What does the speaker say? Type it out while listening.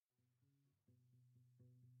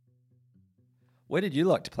Where did you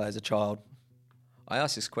like to play as a child? I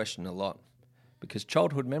ask this question a lot because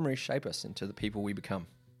childhood memories shape us into the people we become.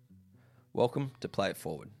 Welcome to Play It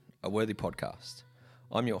Forward, a worthy podcast.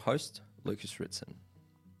 I'm your host, Lucas Ritson.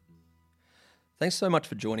 Thanks so much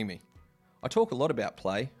for joining me. I talk a lot about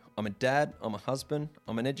play. I'm a dad, I'm a husband,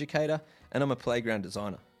 I'm an educator, and I'm a playground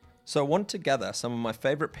designer. So I wanted to gather some of my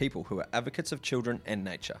favourite people who are advocates of children and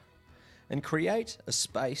nature and create a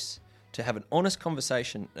space to have an honest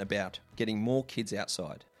conversation about getting more kids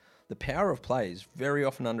outside. The power of play is very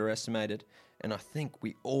often underestimated, and I think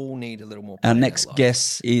we all need a little more play. Our next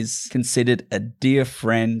guest is considered a dear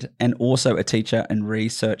friend and also a teacher and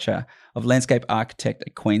researcher of landscape architect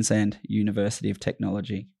at Queensland University of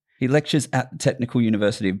Technology. He lectures at the Technical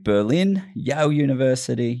University of Berlin, Yale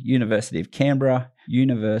University, University of Canberra,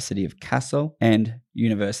 University of Kassel, and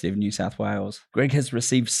University of New South Wales. Greg has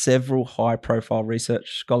received several high-profile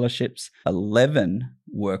research scholarships, 11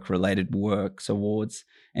 work-related works awards,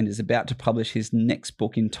 and is about to publish his next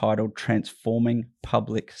book entitled Transforming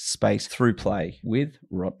Public Space Through Play with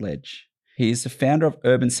Routledge. He is the founder of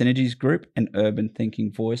Urban Synergies Group, an urban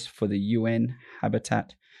thinking voice for the UN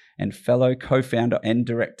Habitat, and fellow co-founder and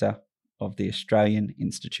director of the Australian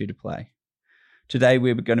Institute of Play. Today,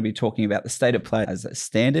 we're going to be talking about the state of play as a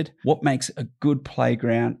standard, what makes a good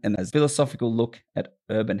playground, and a philosophical look at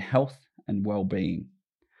urban health and well-being.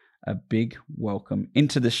 A big welcome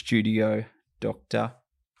into the studio, Dr.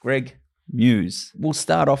 Greg Muse. We'll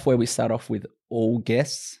start off where we start off with all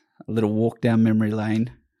guests, a little walk down memory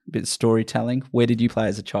lane, a bit of storytelling. Where did you play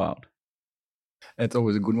as a child? That's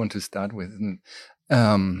always a good one to start with, isn't it?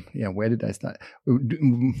 Where did I start?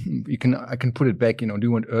 I can put it back. Do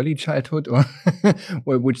you want early childhood or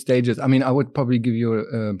which stages? I mean, I would probably give you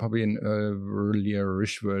probably an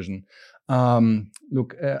earlier-ish version.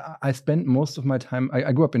 I spent most of my time.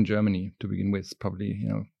 I grew up in Germany to begin with. Probably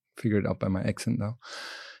figured out by my accent now.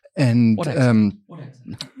 And what accent?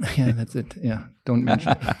 Yeah, that's it. Yeah, don't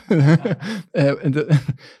mention.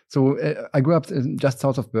 I grew up just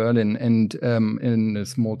south of Berlin and in a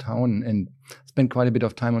small town, and spent quite a bit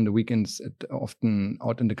of time on the weekends, often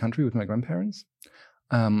out in the country with my grandparents.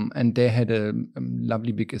 And they had a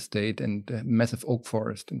lovely big estate and a massive oak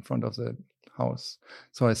forest in front of the house.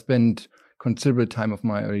 So I spent considerable time of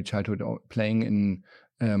my early childhood playing in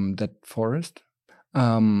that forest,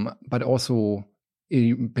 but also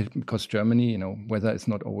because Germany, weather is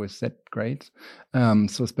not always that great.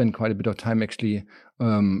 So spend quite a bit of time actually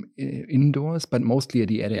indoors, but mostly at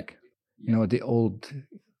the attic. Yeah. The old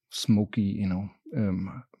smoky,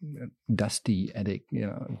 dusty attic,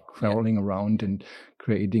 crawling around and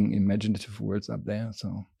creating imaginative worlds up there.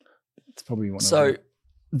 So it's probably one of them.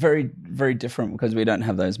 Very, very different because we don't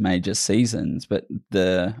have those major seasons, but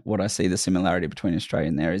the similarity between Australia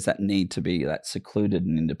and there is that need to be that secluded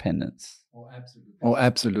and independence.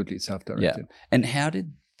 Absolutely self-directed. Yeah. And how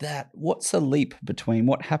did what's the leap between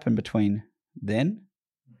what happened between then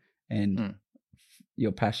and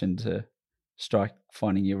your passion to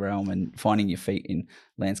finding your realm and finding your feet in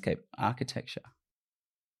landscape architecture?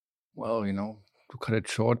 Well, to cut it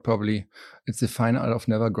short, probably it's the fine art of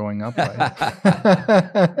never growing up, right?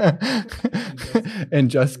 And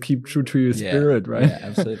just keep true to your spirit, right? Yeah,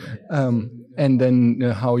 absolutely. And then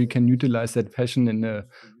how you can utilize that passion in a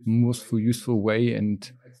most useful way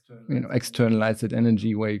and externalize that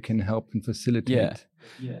energy where you can help and facilitate.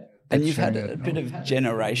 Yeah. And you've had a bit of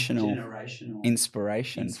generational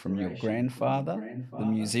inspiration from your grandfather, the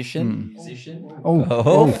musician.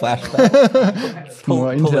 Oh, flashback.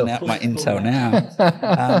 Pulling out my intel now.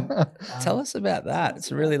 Tell us about that.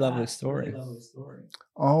 It's a really lovely story.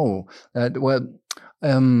 So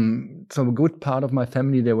a good part of my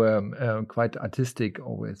family, they were quite artistic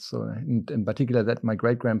always. So in particular that my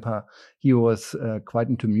great-grandpa, he was quite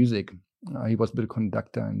into music. He was a bit of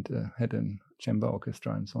conductor and had a chamber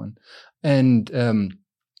orchestra and so on. And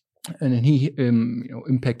then he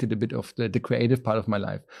impacted a bit of the creative part of my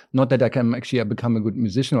life. Not that I can actually become a good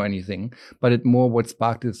musician or anything, but it more what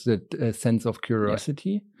sparked is that sense of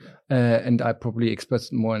curiosity. And I probably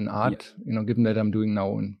expressed more in art, given that I'm doing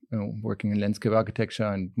now working in landscape architecture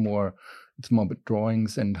and it's more about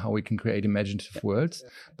drawings and how we can create imaginative worlds.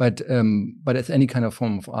 But as any kind of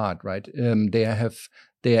form of art, right?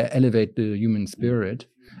 They elevate the human spirit.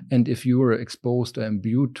 And if you were exposed or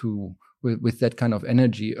imbued with that kind of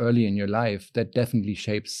energy early in your life, that definitely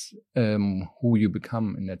shapes who you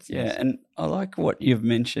become in that sense. Yeah, and I like what you've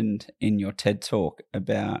mentioned in your TED Talk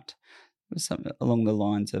about something along the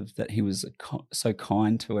lines of that he was so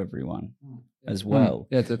kind to everyone as well.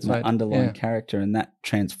 Yeah, that's right. Underlying character, and that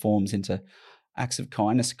transforms into acts of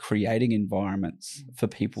kindness, creating environments for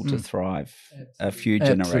people to thrive a few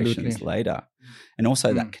generations later. And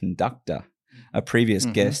also that conductor. A previous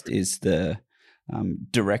guest is the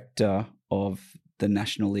director of the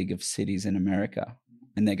National League of Cities in America.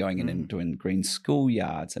 And they're going in and doing green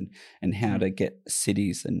schoolyards and how to get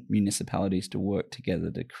cities and municipalities to work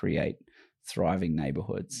together to create thriving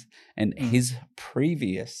neighborhoods. And his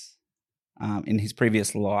previous, in his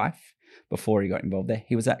previous life, before he got involved there,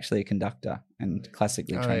 he was actually a conductor and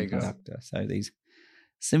classically trained conductor. So these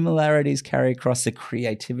similarities carry across the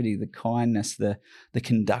creativity, the kindness, the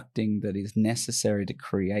conducting that is necessary to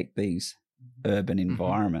create these urban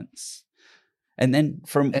environments. And then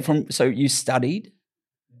so you studied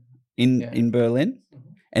in Berlin,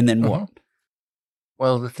 and then what?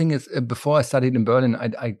 Well, the thing is, before I studied in Berlin,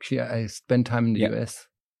 I spent time in the US,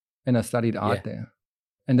 and I studied art there.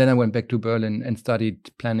 And then I went back to Berlin and studied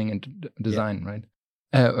planning and design, right?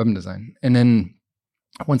 Urban design. And then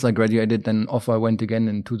once I graduated, then off I went again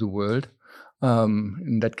into the world.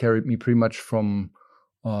 And that carried me pretty much from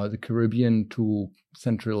the Caribbean to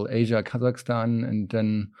Central Asia, Kazakhstan, and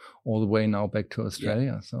then all the way now back to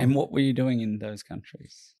Australia. So. And what were you doing in those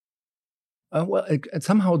countries? Well,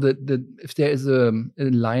 somehow if there is a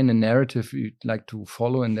line, a narrative you'd like to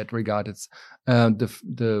follow in that regard, it's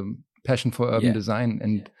the passion for urban design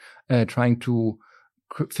and trying to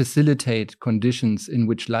facilitate conditions in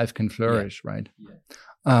which life can flourish, right?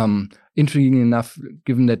 Intriguing enough,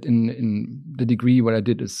 given that in the degree what I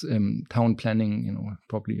did is town planning,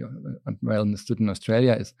 probably well understood in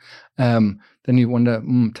Australia is, then you wonder,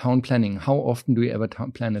 town planning, how often do you ever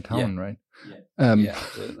plan a town, right?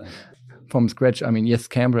 Absolutely. From scratch, I mean, yes,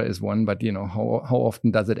 Canberra is one, but how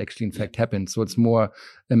often does it actually in fact happen? So it's more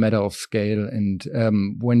a matter of scale, and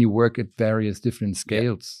when you work at various different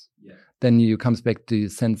scales, then you comes back to the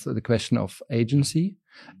sense of the question of agency,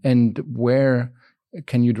 and where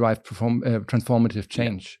can you drive transformative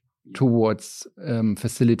change towards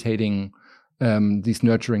facilitating these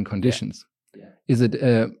nurturing conditions? Is it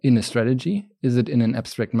in a strategy? Is it in an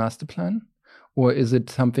abstract master plan? Or is it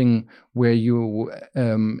something where you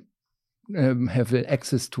have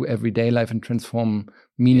access to everyday life and transform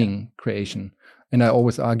meaning creation? And I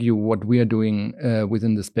always argue what we are doing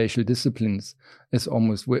within the spatial disciplines is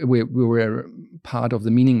almost we're part of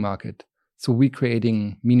the meaning market. So we're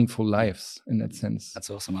creating meaningful lives in that sense. That's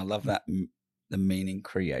awesome. I love that, the meaning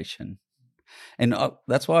creation. And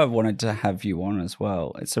that's why I wanted to have you on as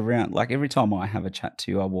well. It's around, like, every time I have a chat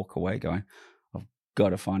to you, I walk away going, I've got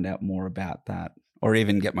to find out more about that. Or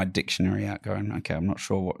even get my dictionary out going, okay, I'm not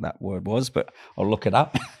sure what that word was, but I'll look it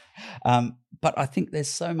up. But I think there's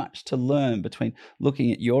so much to learn between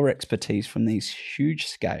looking at your expertise from these huge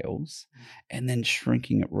scales and then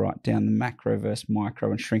shrinking it right down the macro versus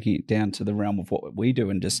micro and shrinking it down to the realm of what we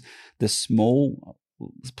do and just the small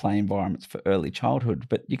play environments for early childhood.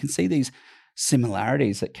 But you can see these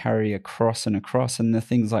similarities that carry across and the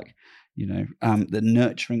things like, the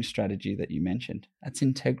nurturing strategy that you mentioned, that's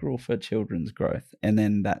integral for children's growth, and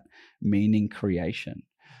then that meaning creation.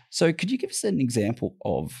 So could you give us an example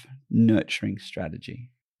of nurturing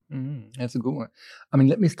strategy? That's a good one. I mean,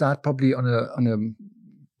 let me start probably on a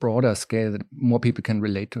broader scale that more people can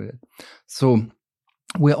relate to it. So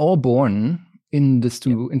we're all born into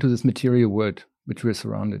this material world which we're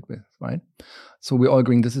surrounded with, right? So we're all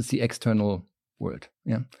agreeing this is the external world,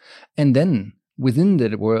 and then within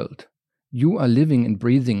that world, you are living and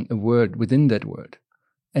breathing a world within that world.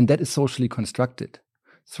 And that is socially constructed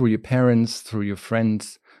through your parents, through your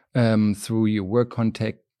friends, through your work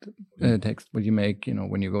text, what you make,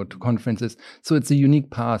 when you go to conferences. So it's a unique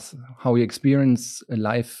path, how you experience a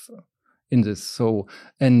life in this. So,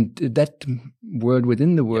 and that world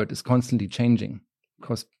within the world is constantly changing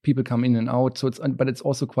because people come in and out. So but it's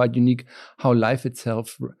also quite unique how life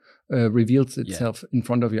itself reveals itself in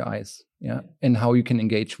front of your eyes. And how you can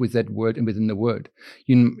engage with that world and within the world.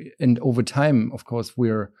 And over time, of course,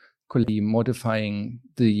 we're modifying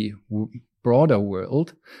the broader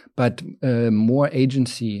world, but more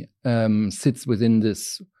agency sits within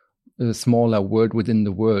this smaller world within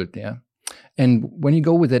the world. And when you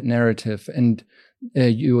go with that narrative and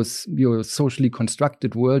your socially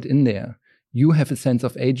constructed world in there, you have a sense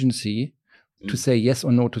of agency to say yes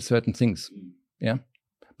or no to certain things.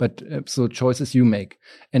 But so choices you make,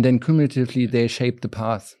 and then cumulatively they shape the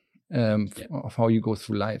path of how you go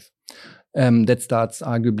through life. That starts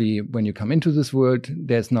arguably when you come into this world.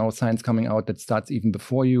 There's now science coming out that starts even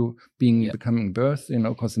before you becoming birth,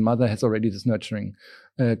 because the mother has already this nurturing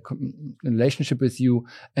relationship with you,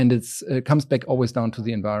 and it comes back always down to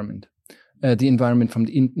the environment from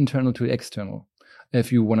the internal to the external.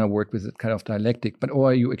 if you want to work with that kind of dialectic,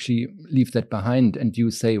 or you actually leave that behind and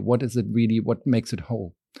you say, what is it really, what makes it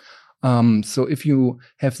whole? So if you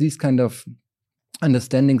have these kind of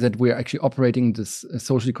understanding that we're actually operating this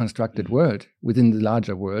socially constructed world within the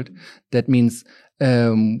larger world, that means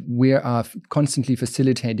we are constantly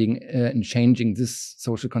facilitating and changing this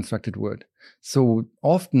socially constructed world. So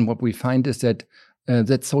often what we find is that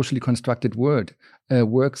that socially constructed world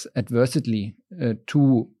works adversely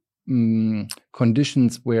to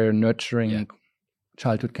conditions where nurturing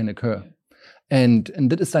childhood can occur. And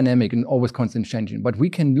that is dynamic and always constant changing. What we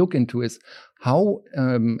can look into is how,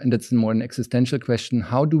 and that's more an existential question,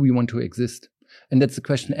 how do we want to exist? And that's a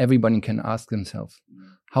question everybody can ask themselves.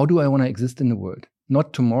 How do I want to exist in the world?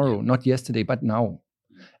 Not tomorrow, not yesterday, but now.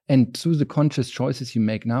 And through the conscious choices you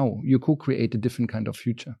make now, you co-create a different kind of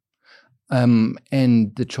future.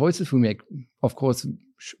 And the choices we make, of course,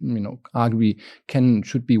 arguably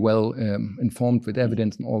should be well informed with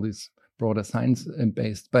evidence and all this broader science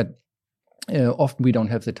based, but often we don't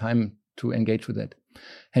have the time to engage with that.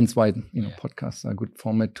 Hence why podcasts are a good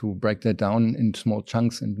format to break that down in small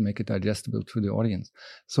chunks and make it digestible to the audience.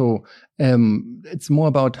 So it's more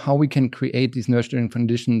about how we can create these nurturing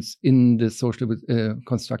conditions in the socially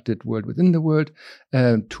constructed world within the world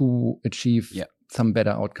to achieve some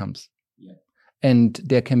better outcomes. And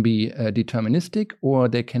there can be deterministic, or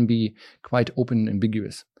they can be quite open and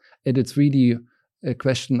ambiguous. And it's really a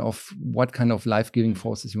question of what kind of life-giving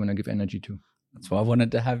forces you want to give energy to. That's why I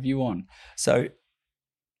wanted to have you on. So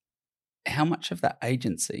how much of that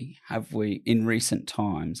agency have we, in recent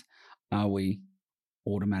times, are we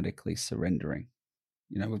automatically surrendering?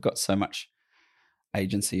 We've got so much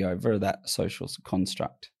agency over that social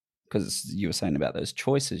construct, because you were saying about those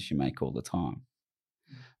choices you make all the time.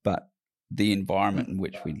 But the environment in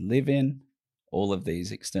which we live in, all of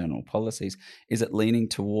these external policies, is it leaning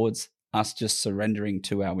towards us just surrendering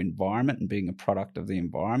to our environment and being a product of the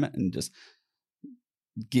environment and just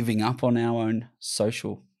giving up on our own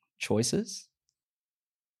social choices?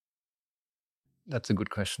 That's a good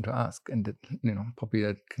question to ask, and probably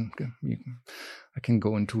I can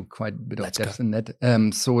go into quite a bit of depth in that.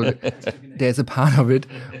 So there's a part of it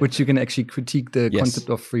which you can actually critique the concept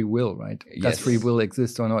of free will, right? Does free will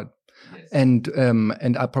exist or not? Yes.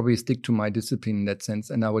 And I probably stick to my discipline in that sense,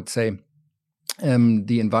 and I would say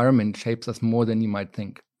the environment shapes us more than you might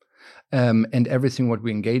think. And everything what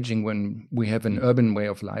we're engaging when we have an urban way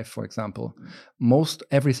of life, for example,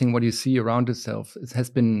 everything what you see around itself, it has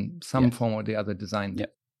been some form or the other designed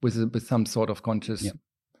with some sort of conscious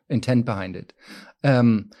intent behind it.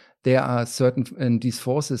 There are certain, these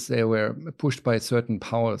forces, they were pushed by certain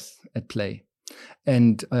powers at play.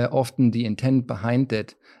 And often the intent behind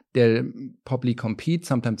that, they probably compete,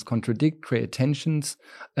 sometimes contradict, create tensions,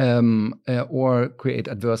 or create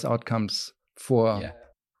adverse outcomes for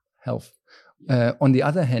health. On the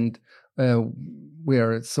other hand,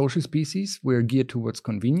 we're a social species. We're geared towards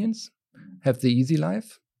convenience, have the easy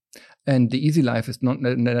life. And the easy life is not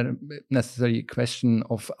necessarily a question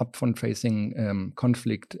of upfront facing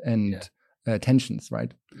conflict and tensions,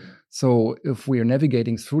 right? So if we are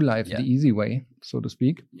navigating through life the easy way, so to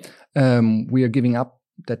speak, we are giving up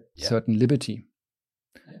that certain liberty.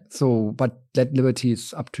 So, but that liberty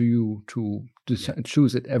is up to you to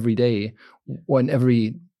choose it every day or in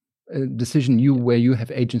every decision where you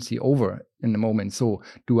have agency over in the moment. So,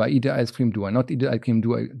 do I eat the ice cream? Do I not eat the ice cream?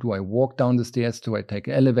 Do I walk down the stairs? Do I take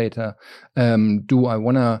an elevator? Do I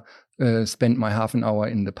want to spend my half an hour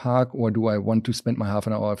in the park, or do I want to spend my half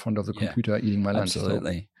an hour in front of the computer eating my lunch?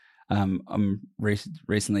 Absolutely. So, I'm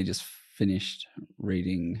recently just finished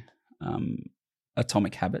reading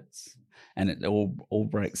Atomic Habits, and it all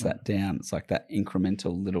breaks that down. It's like that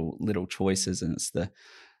incremental little choices, and it's the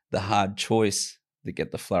hard choice that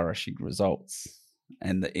get the flourishing results,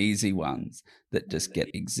 and the easy ones that just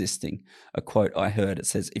get existing. A quote I heard, it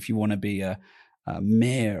says, if you want to be a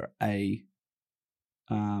mayor, a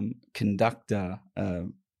conductor, a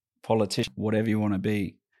politician, whatever you want to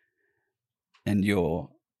be, and your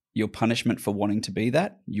punishment for wanting to be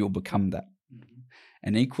that, you'll become that.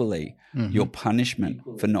 And equally, your punishment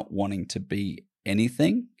for not wanting to be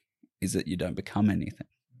anything is that you don't become anything.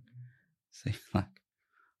 So you're like,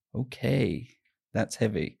 okay, that's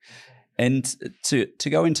heavy. And to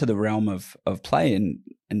go into the realm of play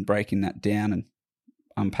and breaking that down and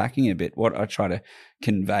unpacking a bit, what I try to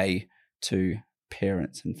convey to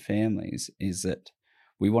parents and families is that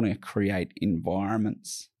we want to create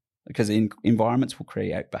environments, because environments will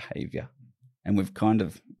create behavior. And we've kind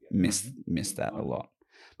of missed that a lot.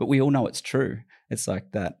 But we all know it's true. It's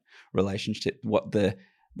like that relationship, what the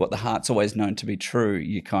what the heart's always known to be true,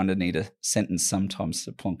 you kind of need a sentence sometimes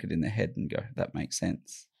to plonk it in their head and go, that makes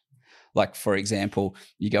sense. Like, for example,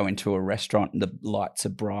 you go into a restaurant and the lights are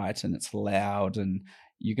bright and it's loud and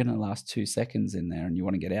you're going to last 2 seconds in there and you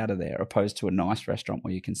want to get out of there, opposed to a nice restaurant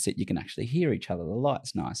where you can sit, you can actually hear each other. The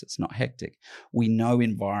light's nice. It's not hectic. We know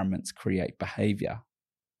environments create behavior,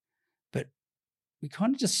 but we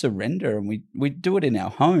kind of just surrender and we do it in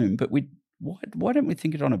our home, but why don't we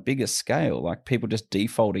think it on a bigger scale? Like people just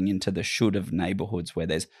defaulting into the should of neighborhoods where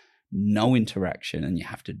there's no interaction and you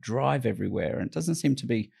have to drive everywhere. And it doesn't seem to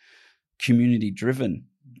be community driven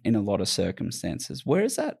in a lot of circumstances. Where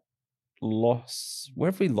is that loss?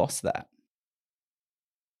 Where have we lost that?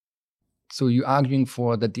 So you're arguing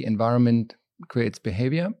for that the environment creates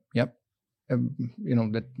behavior. Yep.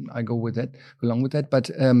 That I go along with that, but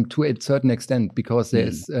to a certain extent, because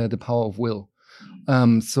there's the power of will.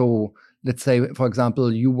 So let's say, for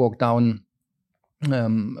example, you walk down,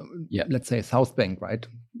 let's say South Bank, right?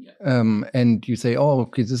 And you say, oh,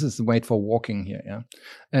 okay, this is the way for walking here.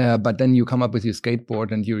 Yeah. But then you come up with your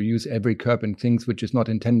skateboard and you use every curb and things which is not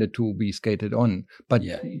intended to be skated on. But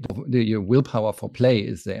your willpower for play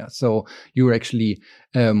is there. So you're actually,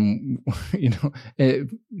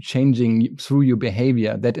 changing through your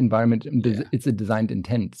behavior, that environment, it's a designed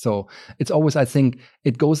intent. So it's always, I think,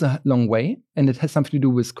 it goes a long way and it has something to do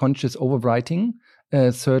with conscious overwriting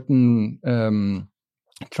certain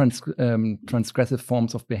transgressive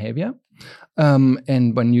forms of behavior.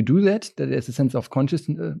 And when you do that, there is a sense of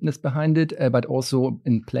consciousness behind it, but also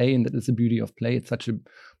in play, and that is the beauty of play. It's such a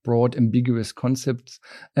broad, ambiguous concept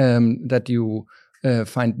that you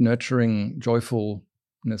find nurturing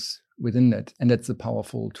joyfulness within that. And that's a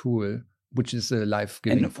powerful tool, which is a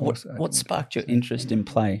life-giving force. What sparked your interest in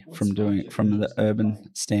play from doing it from the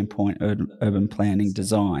urban standpoint, urban planning,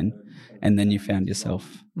 design, and then you found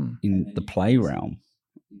yourself in the play realm?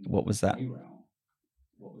 What was that?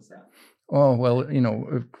 Oh, well,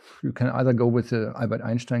 you can either go with the Albert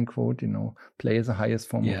Einstein quote, play is the highest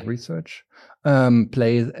form of research.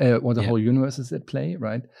 Play, or the whole universe is at play,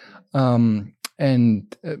 right?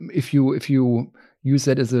 And if you use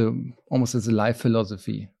that as almost as a life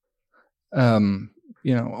philosophy,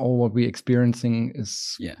 all what we're experiencing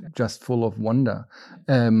is just full of wonder.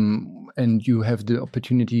 And you have the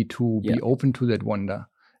opportunity to be open to that wonder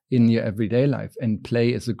in your everyday life. And play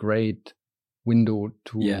is a great window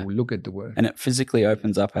to look at the world. And it physically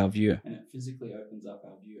opens up our view.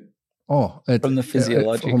 Oh, from the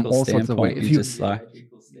physiological standpoint,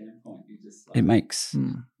 it makes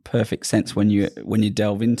perfect sense when you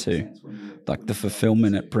delve into like the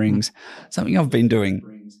fulfillment it brings. Something I've been doing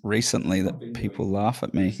recently that people laugh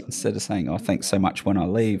at me, instead of saying, oh, thanks so much when I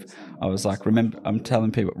leave, I was like, I'm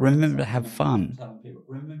telling people, remember to have fun.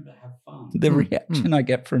 The reaction I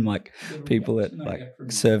get from like people at like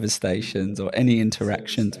service stations or any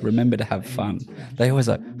interactions, remember to have fun. They always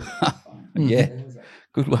like, yeah,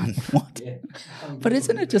 good one. What? But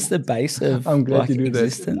isn't it just the base of like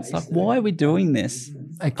existence? Like, why are we doing this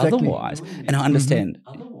otherwise? And I understand.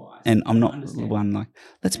 And I'm not one like,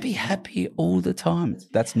 let's be happy all the time.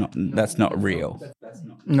 That's not real.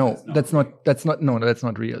 No, that's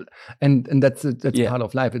not real. And that's part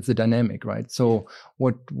of life. It's a dynamic, right? So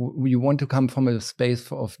what you want to come from a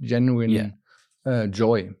space of genuine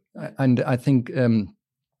joy. And I think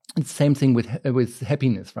it's the same thing with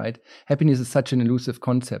happiness, right? Happiness is such an elusive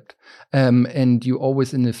concept. And you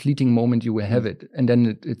always, in a fleeting moment, you will have it, and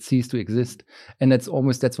then it ceases to exist. And that's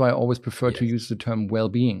why I always prefer to use the term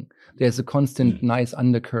well-being. There's a constant nice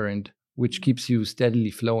undercurrent which keeps you steadily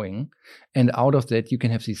flowing. And out of that, you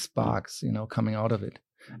can have these sparks, coming out of it.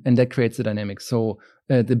 And that creates a dynamic. So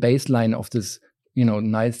the baseline of this,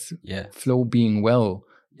 nice flow being well,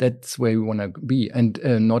 that's where we want to be, and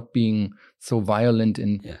not being so violent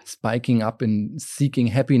in spiking up and seeking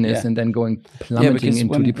happiness and then going plummeting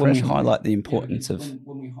into depression. When we highlight the importance of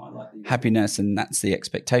happiness, and that's the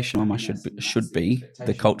expectation, I should be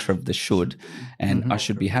the culture of the should, and I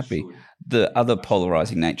should be happy. The other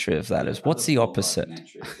polarizing nature of that is, what's the opposite?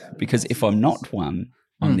 Because if I'm not one,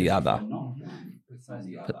 I'm the other.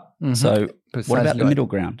 So what about the middle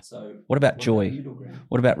ground? What about joy?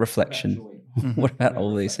 What about reflection? What about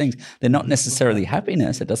all these things? They're not necessarily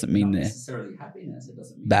happiness. It doesn't mean they're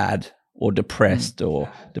bad or depressed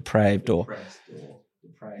or depraved or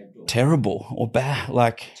terrible or bad.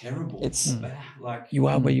 Like, it's you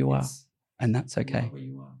are where you are, and that's okay.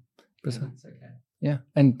 Yeah.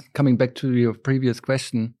 And coming back to your previous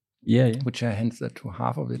question, which I answered to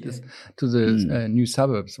half of it, is to the new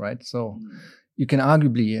suburbs, right? So you can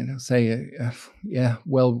arguably say,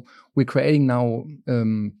 well, we're creating now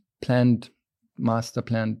master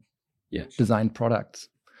planned designed products.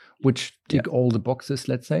 which tick all the boxes,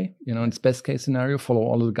 let's say, in its best case scenario, follow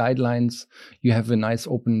all the guidelines. You have a nice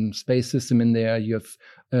open space system in there. You have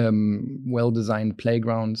well-designed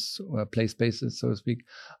playgrounds or play spaces, so to speak.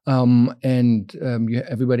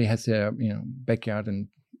 Everybody has their, backyard and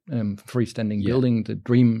freestanding building, the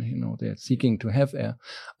dream, they're seeking to have there.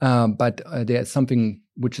 But there's something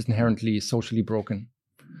which is inherently socially broken.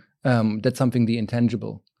 That's something, the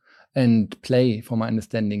intangible. And play, from my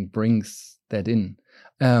understanding, brings that in.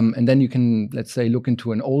 And then you can, let's say, look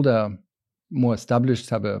into an older, more established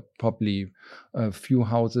suburb, probably a few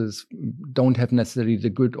houses don't have necessarily the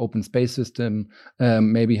good open space system,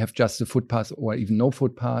 maybe have just a footpath or even no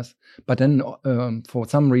footpath. But then for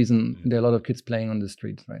some reason, there are a lot of kids playing on the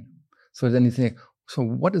streets, right? So then you think, so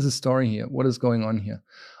what is the story here? What is going on here?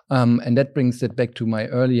 And that brings it back to my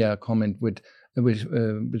earlier comment, which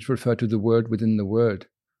referred to the world within the world.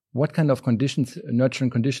 What kind of conditions, nurturing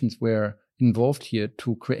conditions, were involved here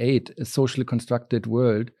to create a socially constructed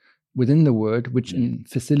world within the world, which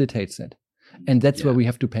facilitates that? And that's where we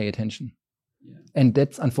have to pay attention. And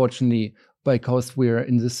that's unfortunately because we're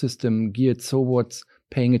in this system geared towards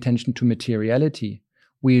paying attention to materiality.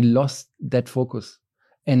 We lost that focus.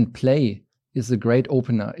 And play is a great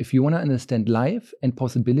opener. If you want to understand life and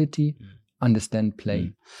possibility, understand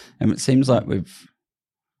play. And it seems like we've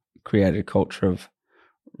created a culture of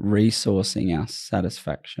resourcing our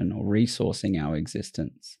satisfaction or resourcing our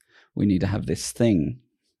existence. We need to have this thing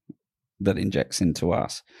that injects into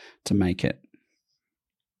us to make it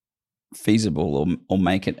feasible or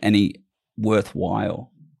make it any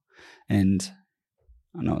worthwhile. And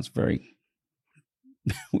I know it's very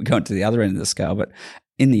we're going to the other end of the scale, but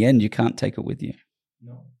in the end you can't take it with you.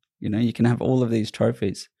 No. You can have all of these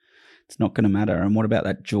trophies. It's not going to matter. And what about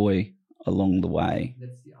that joy along the way?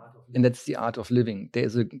 That's the art of living.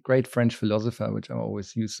 There's a great French philosopher, which I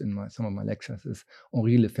always use in some of my lectures, is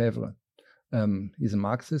Henri Lefebvre. He's a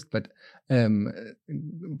Marxist, but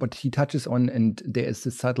he touches on, and there is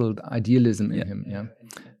this subtle idealism in him.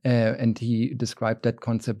 And he described that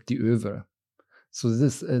concept, the oeuvre. So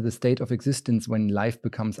this is the state of existence when life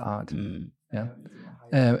becomes art.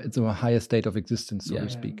 It's a higher state of existence, so to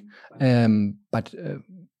speak. But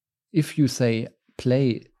if you say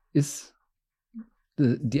play is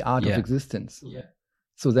the art of existence,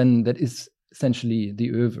 so then that is essentially the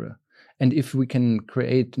oeuvre. And if we can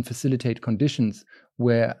create and facilitate conditions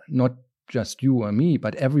where not just you or me,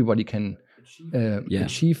 but everybody can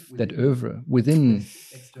achieve that oeuvre within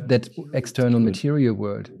that external material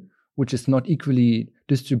world, which is not equally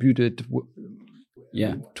distributed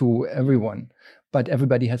to everyone, but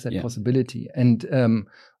everybody has that possibility. And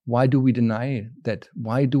why do we deny that?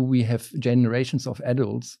 Why do we have generations of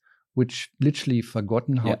adults which literally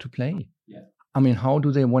forgotten how to play? I mean, how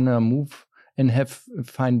do they want to move and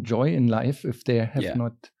find joy in life if they have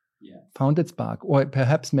not found that spark? Or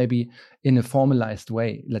perhaps maybe in a formalized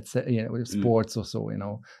way, let's say, with sports or so,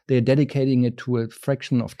 they're dedicating it to a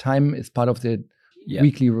fraction of time as part of their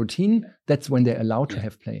weekly routine. That's when they're allowed to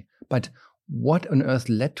have play. But what on earth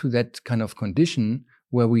led to that kind of condition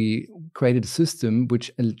where we created a system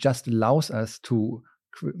which just allows us to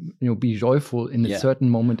be joyful in a certain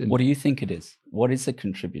moment? What do you think it is? What is the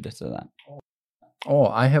contributor to that? Oh,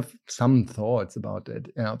 I have some thoughts about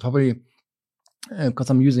it. Probably because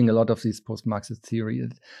I'm using a lot of these post-Marxist theory,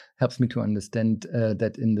 it helps me to understand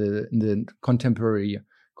that in the contemporary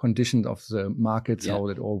conditions of the markets, how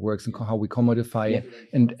that all works and how we commodify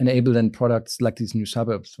and enable then products like these new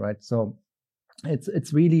suburbs, right? So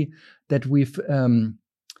it's really that we've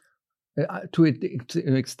to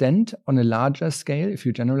an extent on a larger scale, if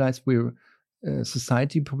you generalize, we're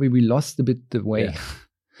society probably we lost a bit the way.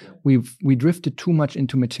 We drifted too much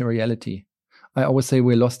into materiality. I always say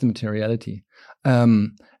we lost the materiality.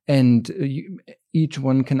 Each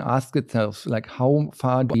one can ask itself, like, how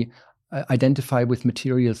far do we identify with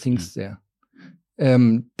material things there?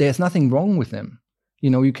 There's nothing wrong with them.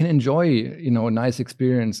 You can enjoy, a nice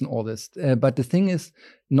experience and all this. But the thing is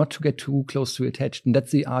not to get too close to attached. And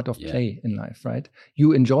that's the art of play in life, right?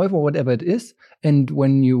 You enjoy for whatever it is. And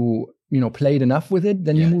when you played enough with it,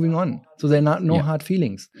 then you're moving on. So there are no hard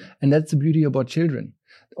feelings. And that's the beauty about children.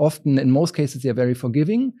 Often, in most cases, they're very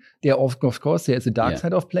forgiving. They're, of course, there's a dark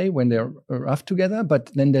side of play when they're rough together, but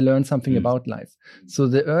then they learn something about life. So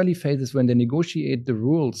the early phases when they negotiate the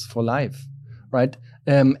rules for life, right?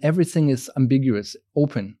 Everything is ambiguous,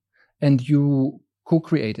 open, and you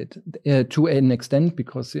co-create it to an extent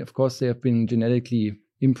because, of course, they have been genetically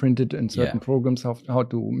imprinted in certain programs of how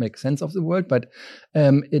to make sense of the world. But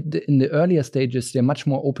in the earlier stages, they're much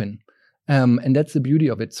more open. And that's the beauty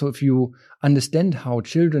of it. So if you understand how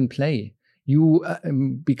children play, you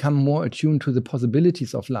become more attuned to the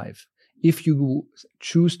possibilities of life if you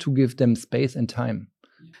choose to give them space and time.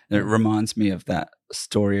 And it reminds me of that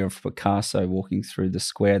story of Picasso walking through the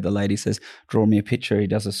square. The lady says, "Draw me a picture." He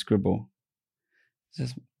does a scribble. He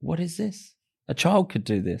says, "What is this? A child could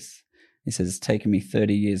do this." He says, "It's taken me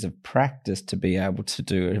 30 years of practice to be able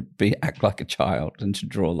to act like a child and to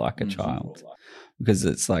draw like a child." Because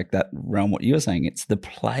it's like that realm, what you're saying, it's the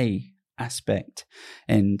play aspect.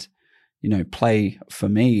 And, play for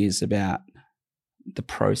me is about the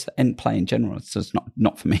process, and play in general. It's just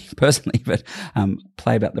not for me personally, but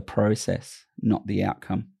play about the process, not the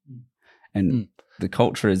outcome. And the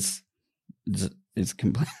culture is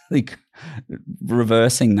completely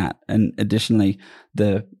reversing that. And additionally,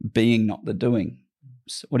 the being, not the doing.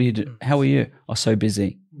 So what do you do? How are you? Oh, so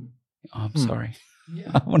busy. Oh, I'm sorry.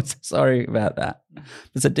 Yeah. I want to say sorry about that.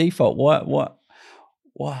 It's a default. What?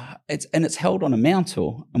 It's held on a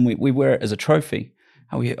mantle, and we wear it as a trophy.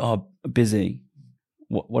 How are you? Oh, busy.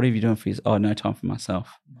 What are you doing for you? Oh, no time for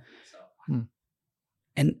myself.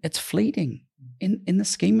 And it's fleeting in the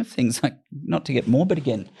scheme of things. Like, not to get morbid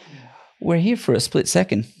again, we're here for a split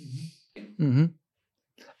second. Mm-hmm.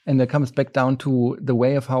 And that comes back down to the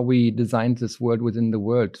way of how we designed this world within the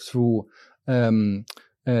world through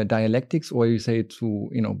dialectics, or you say to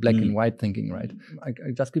black and white thinking, right? I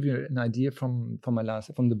just give you an idea from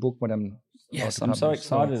the book what I'm. Yes, I'm so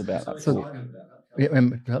excited about that. So,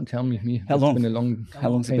 tell me. How long? It's been How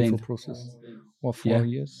long's it painful been? process. Or 4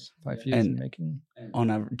 years, 5 years in making.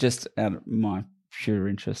 Just out of my pure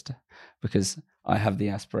interest, because I have the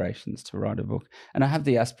aspirations to write a book, and I have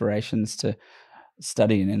the aspirations to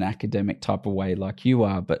study in an academic type of way like you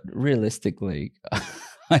are, but realistically,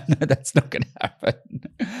 I know that's not going to happen.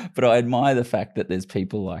 But I admire the fact that there's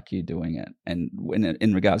people like you doing it. And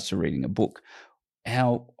in regards to reading a book,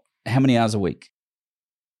 how many hours a week?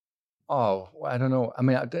 Oh, I don't know. I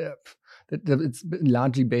mean, it's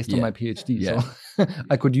largely based on my PhD, so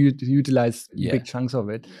I could utilize big chunks of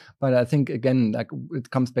it. But I think, again, like, it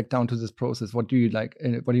comes back down to this process. What do you like?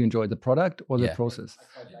 What do you enjoy, the product or the process?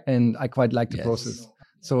 And I quite like the process.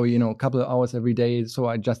 So, a couple of hours every day. So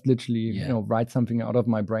I just literally, write something out of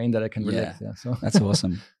my brain that I can relax. Yeah. So that's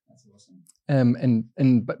awesome.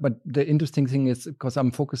 But the interesting thing is, because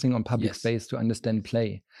I'm focusing on public space to understand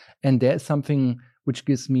play, and there's something which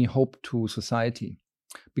gives me hope to society,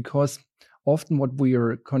 because often what we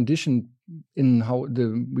are conditioned in how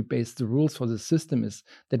we base the rules for the system is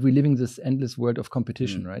that we're living this endless world of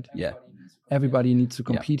competition, right? Yeah. Everybody needs to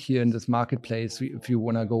compete here in this marketplace. If you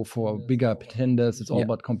want to go for bigger pretenders, it's all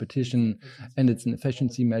about competition, and it's an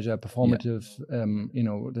efficiency measure, performative,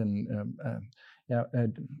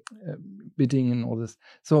 bidding and all this.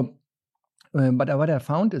 So, but what I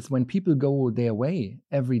found is when people go their way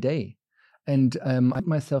every day, and I put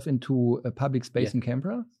myself into a public space in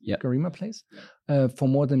Canberra, Garima Place, for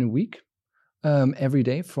more than a week, every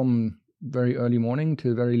day from very early morning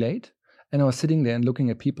till very late. And I was sitting there and looking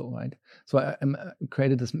at people, right? So I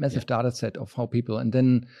created this massive data set of how people, and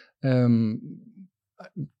then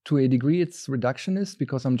to a degree it's reductionist,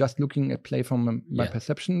 because I'm just looking at play from my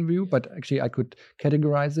perception view, but actually I could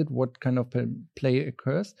categorize it, what kind of play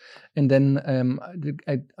occurs. And then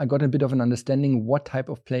I got a bit of an understanding what type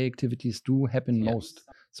of play activities do happen most.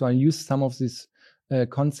 So I used some of these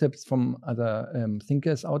concepts from other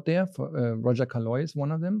thinkers out there. Roger Calloy is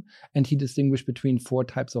one of them, and he distinguished between 4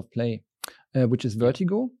 types of play, which is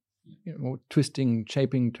vertigo, twisting,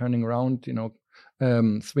 shaping, turning around,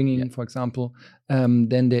 swinging, for example.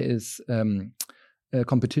 Then there is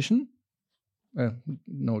competition.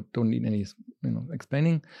 No, don't need any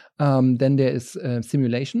explaining. Then there is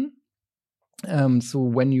simulation. So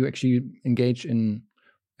when you actually engage in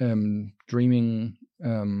dreaming,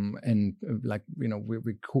 and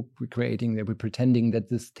we're creating, we're pretending that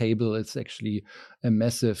this table is actually a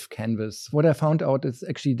massive canvas. What I found out is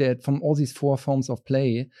actually that from all these 4 forms of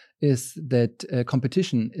play is that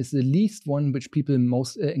competition is the least one which people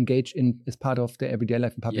most engage in as part of their everyday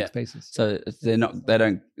life in public spaces. So they're not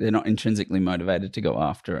intrinsically motivated to go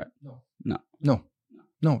after it.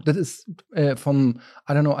 No, that is from,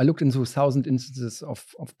 I don't know, I looked into 1,000 instances of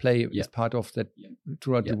play as part of that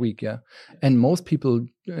throughout the week, and most people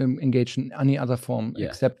engage in any other form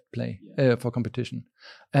except play for competition.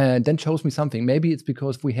 Then shows me something. Maybe it's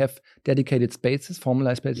because we have dedicated spaces,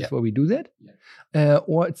 formalized spaces where we do that,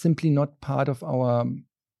 or it's simply not part of our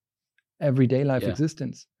everyday life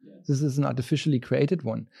existence. This is an artificially created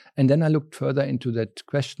one. And then I looked further into that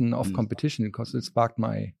question of competition, because it sparked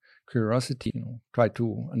my curiosity, try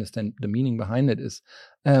to understand the meaning behind it, is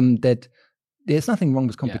that there's nothing wrong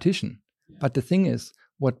with competition. But the thing is,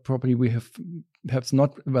 what probably we have perhaps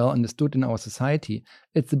not well understood in our society.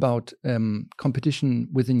 It's about competition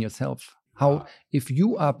within yourself. How, if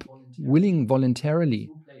you are willing voluntarily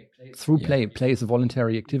through play is a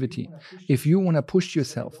voluntary activity. If you want to push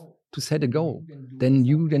yourself to set a goal, then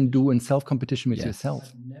you then do in self-competition with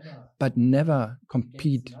yourself, but never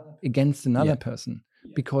compete against another person,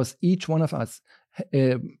 because each one of us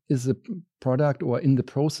is a product or in the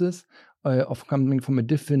process of coming from a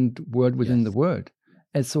different world within the world,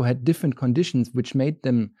 and so had different conditions which made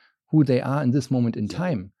them who they are in this moment in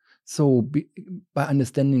time. So by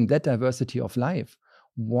understanding that diversity of life,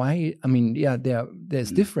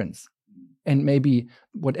 there's difference. And maybe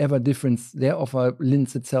whatever difference there offer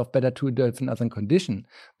lends itself better to a different other condition.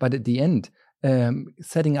 But at the end,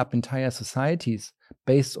 setting up entire societies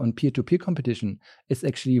based on peer-to-peer competition is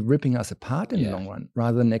actually ripping us apart in the long run,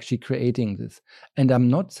 rather than actually creating this. And I'm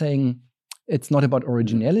not saying it's not about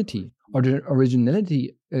originality, or the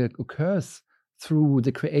originality occurs through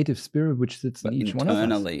the creative spirit which sits in each one of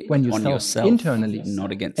us. When you yourself, internally,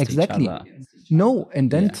 not against each other. No, and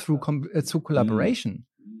then through collaboration,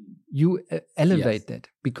 you elevate that,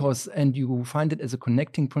 because, and you find it as a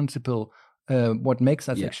connecting principle. What makes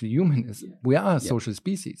us actually human is we are a social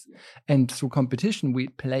species, and through competition we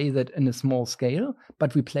play that in a small scale,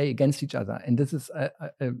 but we play against each other, and this is a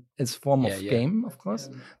form of game, of course.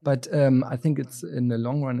 But I think it's in the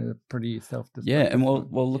long run a pretty self-destructive. And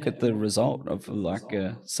we'll look at the result of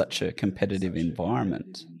such a competitive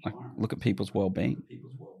environment. Like, look at people's well-being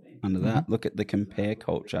under that. Look at the compare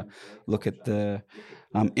culture. Look at the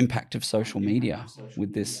impact of social media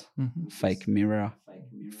with this fake mirror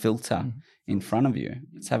filter in front of you.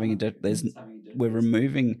 It's we're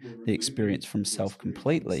removing the experience from self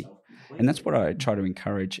completely, and that's what I try to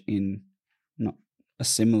encourage in not a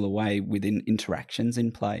similar way within interactions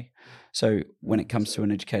in play. So when it comes to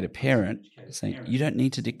an educated parent, saying you don't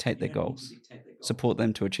need to dictate their goals, support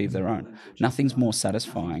them to achieve their own. Nothing's more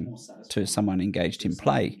satisfying to someone engaged in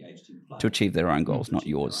play to achieve their own goals, not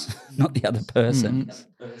yours, not the other person's.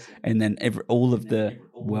 And then all of the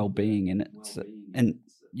well-being in it. And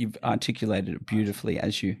you've articulated it beautifully,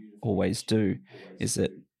 as you always do, is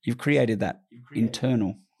that you've created that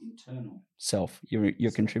internal self.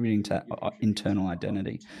 You're contributing to internal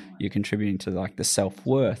identity. You're contributing to like the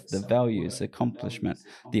self-worth, the values, the accomplishment,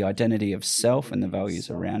 the identity of self and the values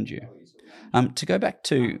around you. To go back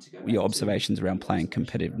to your observations around playing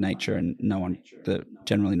competitive nature and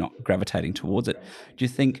generally not gravitating towards it, do you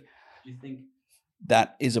think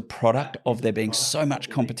that is a product of there being so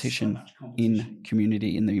much competition in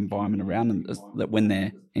community, in the environment around them, that when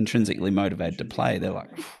they're intrinsically motivated to play, they're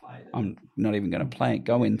like, I'm not even going to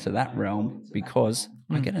go into that realm because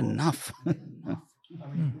I get enough.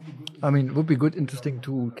 I mean, it would be interesting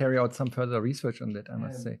to carry out some further research on that, I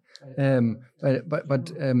must say.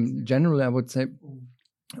 But generally, I would say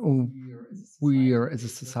we are, as a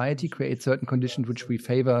society, create certain conditions which we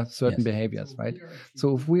favor certain behaviors, right?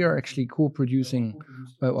 So if we are actually co-producing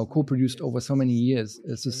or co-produced over so many years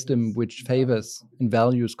a system which favors and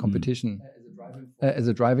values competition as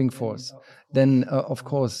a driving force, then of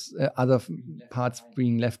course other parts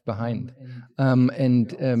being left behind.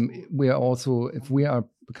 We are also, if we are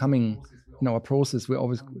becoming in our process, we're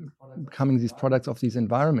always becoming these products of these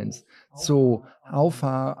environments. So how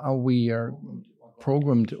far are we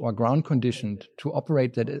programmed or ground conditioned to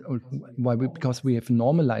operate that? Because we have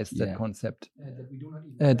normalized that concept,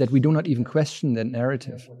 that we do not even question that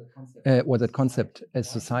narrative or that concept as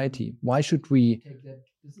society. Why should we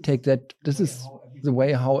take that? This is the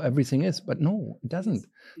way how everything is, but no, it doesn't.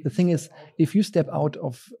 The thing is, if you step out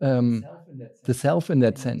of the self in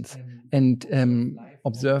that sense and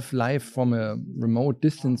observe life from a remote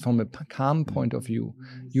distance, from a calm point of view,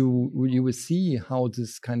 you will see how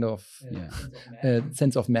this kind of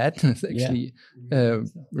sense of madness actually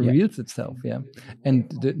reveals itself.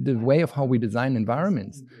 And the way of how we design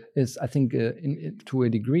environments is, I think, to a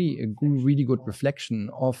degree, a really good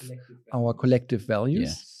reflection of our collective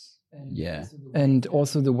values. And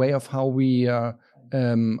also the way of how we are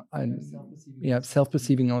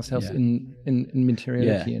self-perceiving ourselves in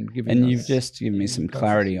materiality and giving. And you've just given me some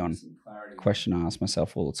clarity on a question I ask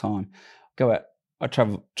myself all the time. I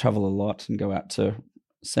travel a lot and go out to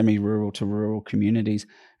semi-rural to rural communities.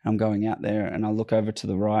 I'm going out there and I look over to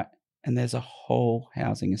the right and there's a whole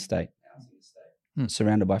housing estate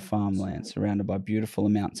surrounded by farmland, surrounded by beautiful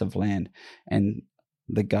amounts of land, and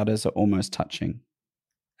the gutters are almost touching.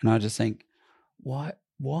 And I just think, why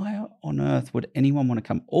on earth would anyone want to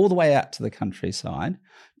come all the way out to the countryside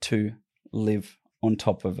to live on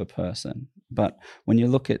top of a person? But when you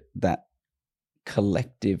look at that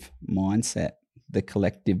collective mindset, the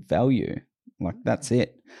collective value, Like that's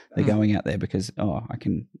it. They're going out there because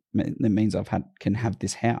that means can have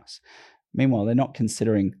this house. Meanwhile, they're not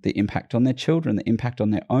considering the impact on their children, the impact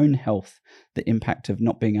on their own health, the impact of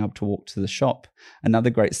not being able to walk to the shop. Another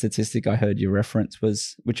great statistic I heard you reference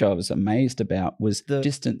was, which I was amazed about, was the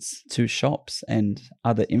distance to shops and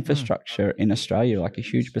other infrastructure in Australia. Like a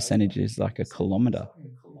huge percentage is like a kilometre.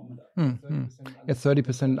 It's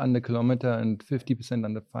 30% under kilometre and 50%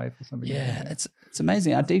 under 5 or something. Yeah, it's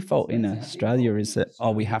amazing. Our default in Australia is that,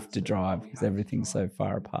 we have to drive because everything's so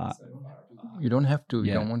far apart. You don't have to.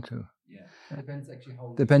 You don't want to.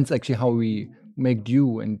 Depends actually how we make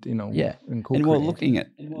do and and we're looking at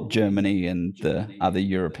Germany and the other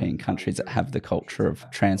European countries that have the culture of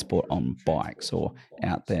transport on bikes or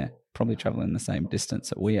out there, probably traveling the same distance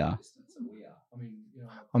that we are.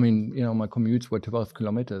 I mean, my commutes were 12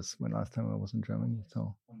 kilometers when last time I was in Germany,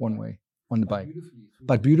 so one way on the bike,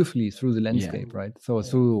 but beautifully through the landscape, right? So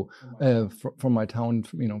through from my town,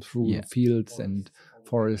 through fields and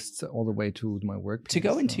forests all the way to my work. To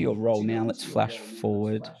go into your role now, let's flash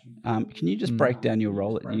forward. Can you just break down your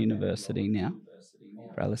role at the university now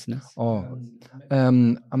for our listeners?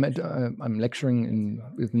 I'm lecturing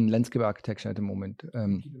in landscape architecture at the moment,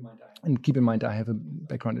 and keep in mind I have a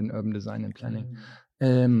background in urban design and planning.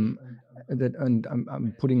 And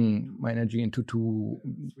I'm putting my energy into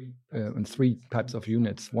three types of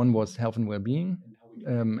units. One was health and well-being,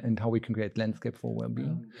 and how we can create landscape for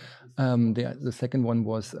well-being. The second one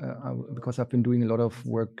was because I've been doing a lot of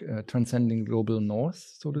work transcending global north,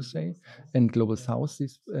 so to say, and global south,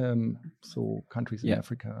 so countries in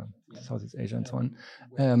Africa, Southeast Asia, and so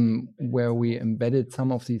on, where we embedded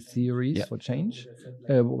some of these theories for change.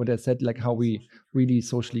 What I said, like how we really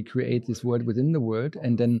socially create this world within the world,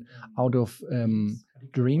 and then out of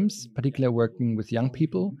dreams, particularly working with young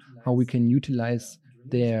people, how we can utilize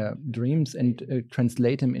their dreams and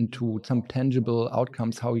translate them into some tangible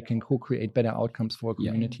outcomes, how we can co-create better outcomes for a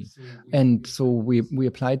community. And so we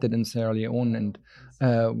applied that in Sierra Leone and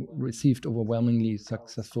received overwhelmingly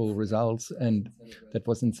successful results, and that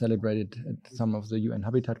was then celebrated at some of the UN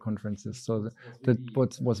Habitat conferences. So that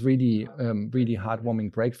was really really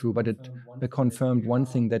heartwarming breakthrough, but it confirmed one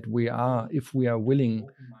thing, that if we are willing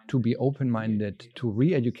to be open-minded, to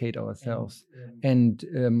re-educate ourselves, and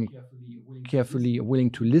carefully willing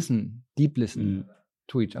to listen, deep listen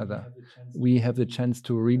to each other, we have the chance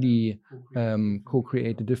to really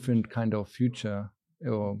co-create a different kind of future,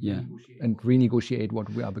 and renegotiate what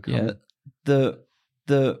we are becoming.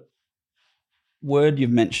 The word you've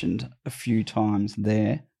mentioned a few times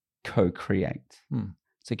there, co-create.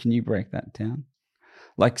 So can you break that down?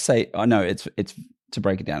 Like, say, I know it's to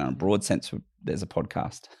break it down in a broad sense, there's a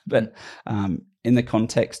podcast, but in the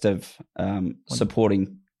context of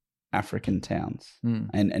supporting African towns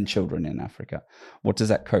and children in Africa, what does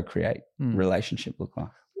that co-create relationship look like?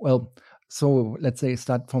 Well, so let's say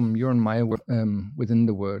start from your and my within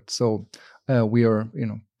the word. So we are,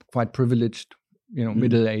 quite privileged,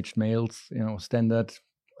 middle-aged males, standard,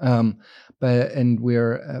 and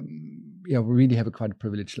we're we really have a quite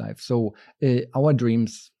privileged life. So our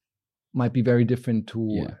dreams might be very different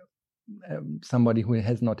to somebody who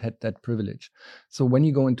has not had that privilege. So when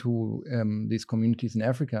you go into these communities in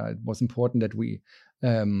Africa, it was important that we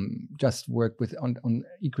just work with on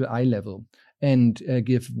equal eye level and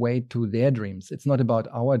give weight to their dreams. It's not about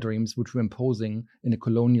our dreams, which we're imposing in a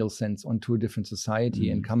colonial sense onto a different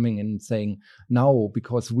society and coming in and saying, now,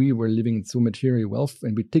 because we were living through material wealth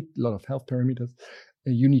and we ticked a lot of health parameters,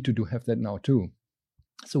 you need to have that now too.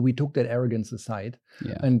 So we took that arrogance aside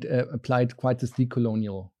and applied quite this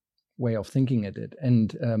decolonial way of thinking at it.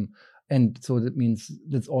 And so that means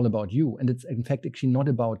that's all about you. And it's in fact actually not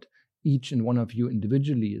about each and one of you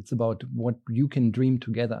individually. It's about what you can dream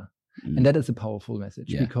together. And that is a powerful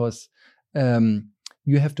message because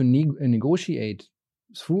you have to negotiate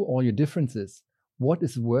through all your differences what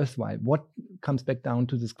is worthwhile, what comes back down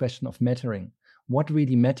to this question of mattering, what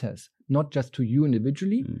really matters, not just to you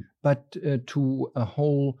individually, but to a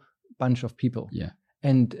whole bunch of people.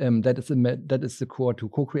 And that is the core to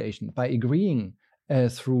co-creation. By agreeing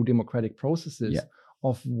through democratic processes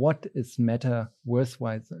of what is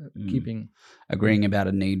worthwhile keeping. Agreeing about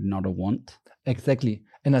a need, not a want. Exactly.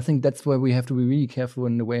 And I think that's where we have to be really careful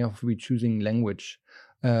in the way of choosing language.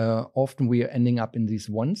 Often we are ending up in these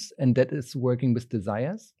wants, and that is working with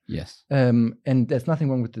desires. Yes. And there's nothing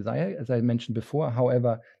wrong with desire, as I mentioned before.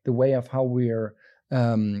 However, the way of how we're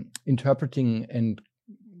interpreting and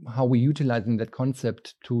how we're utilizing that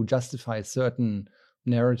concept to justify certain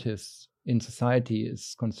narratives in society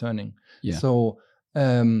is concerning. So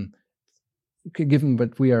given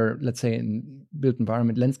that we are, let's say, in built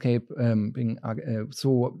environment landscape, being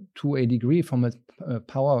so to a degree from a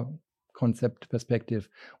power concept perspective,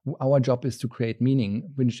 our job is to create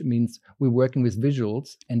meaning, which means we're working with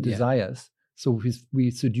visuals and desires. So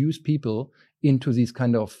we seduce people into these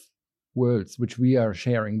kind of worlds which we are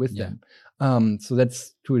sharing with them. So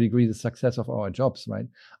that's to a degree the success of our jobs, right?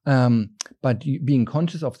 But being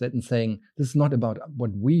conscious of that and saying this is not about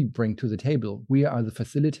what we bring to the table. We are the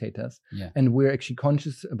facilitators, and we're actually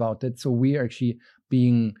conscious about that. So we are actually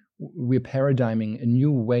we're paradigming a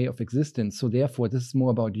new way of existence. So therefore, this is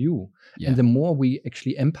more about you. And the more we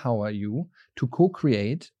actually empower you to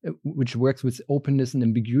co-create, which works with openness and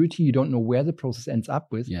ambiguity, you don't know where the process ends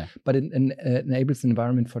up with, but it enables an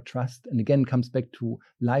environment for trust. And again, comes back to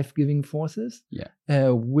life-giving forces,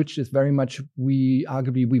 which is very much, we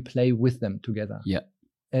play with them together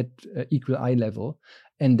at equal eye level,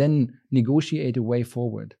 and then negotiate a way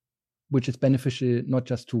forward, which is beneficial not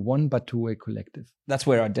just to one, but to a collective. That's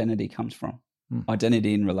where identity comes from.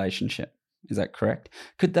 Identity in relationship. Is that correct?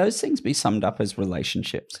 Could those things be summed up as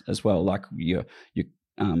relationships as well? Like you're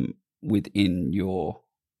within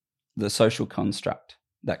the social construct,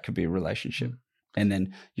 that could be a relationship. And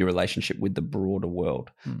then your relationship with the broader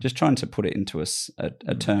world. Just trying to put it into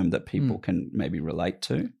a term that people can maybe relate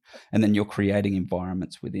to. And then you're creating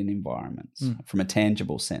environments within environments from a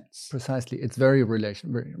tangible sense. Precisely. It's very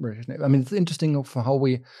relational. I mean, it's interesting for how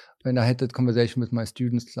when I had that conversation with my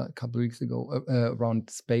students a couple of weeks ago around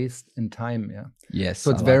space and time. Yes.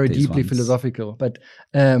 So it's very deeply philosophical. But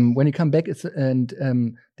when you come back,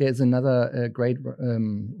 there's another great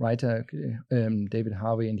writer, David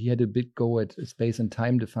Harvey, and he had a big go at space and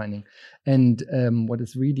time defining. And what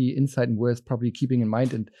is really insight and worth probably keeping in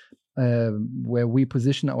mind, and where we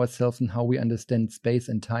position ourselves and how we understand space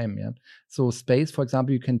and time. So space, for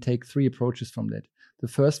example, you can take 3 approaches from that. The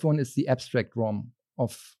first one is the abstract realm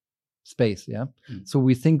of space. So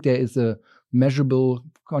we think there is a measurable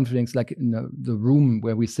confidence, like in the room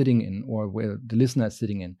where we're sitting in, or where the listener is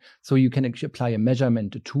sitting in. So you can actually apply a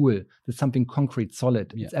measurement, a tool. There's something concrete,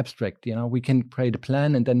 solid. It's abstract. We can create a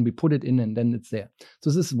plan and then we put it in and then it's there. So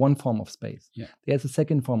this is one form of space. There's a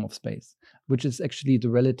second form of space, which is actually the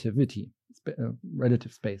relative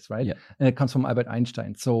space, right? And it comes from Albert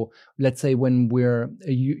Einstein. So let's say when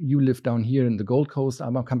you live down here in the Gold Coast,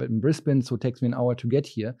 I'm come in Brisbane, so it takes me an hour to get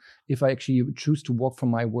here. If I actually choose to walk from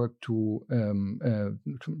my work to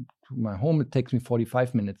my home, it takes me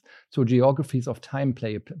 45 minutes. So geographies of time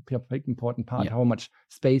play a important part. How much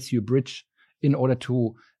space you bridge in order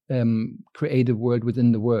to create a world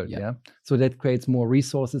within the world. So that creates more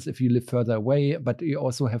resources if you live further away, but you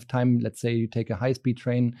also have time. Let's say you take a high-speed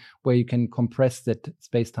train where you can compress that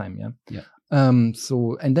space-time.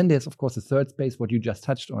 So, and then there's of course the third space, what you just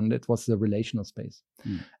touched on. That was the relational space,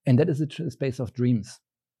 and that is a space of dreams,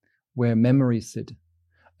 where memories sit,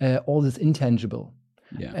 all this intangible,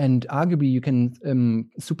 and arguably you can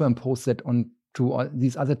superimpose that on to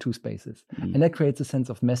these other 2 spaces. And that creates a sense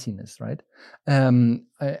of messiness, right?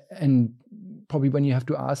 And probably when you have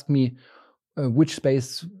to ask me which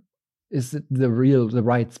space is the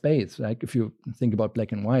right space, like if you think about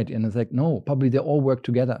black and white, and it's like, no, probably they all work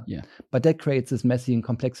together. But that creates this messy and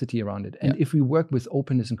complexity around it. And if we work with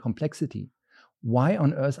openness and complexity, why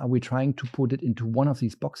on earth are we trying to put it into one of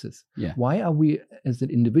these boxes? Why are we, as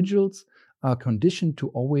individuals, are conditioned to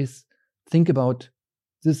always think about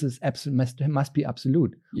this is must be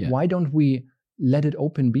absolute? Why don't we let it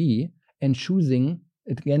open be and choosing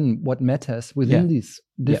again what matters within these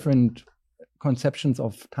different conceptions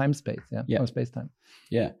of time space, or space time?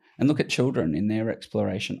 And look at children in their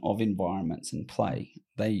exploration of environments and play.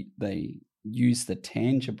 They use the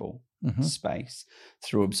tangible space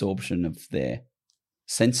through absorption of their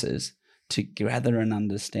senses to gather an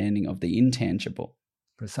understanding of the intangible.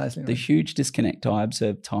 Precisely. The huge disconnect I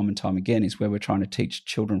observe time and time again is where we're trying to teach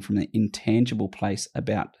children from the intangible place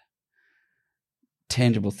about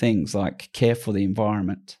tangible things like care for the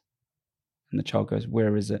environment. And the child goes,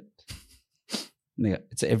 where is it? And they go,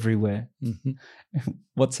 it's everywhere.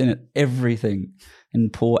 What's in it? Everything.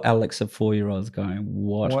 And poor Alex, a 4-year-old, is going,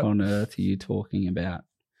 what on earth are you talking about?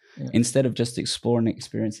 Instead of just exploring and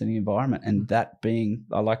experiencing the environment. And that being,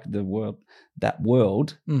 I like the word, that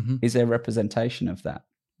world is a representation of that.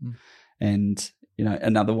 And,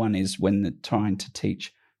 another one is when they're trying to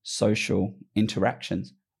teach social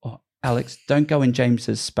interactions. Oh, Alex, don't go in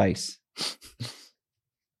James's space.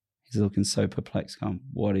 He's looking so perplexed.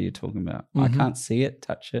 What are you talking about? I can't see it,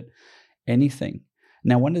 touch it, anything.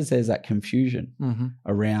 Now, wonders there's that confusion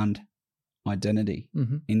around identity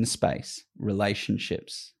in space,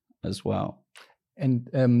 relationships as well. And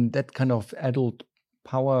that kind of adult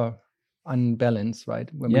power unbalance, right?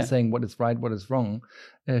 When we're saying what is right, what is wrong,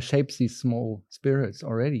 shapes these small spirits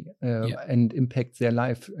already and impacts their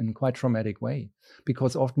life in quite traumatic way.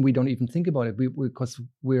 Because often we don't even think about it because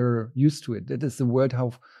we're used to it. That is the world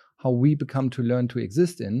how we become to learn to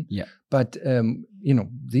exist in. Yeah. But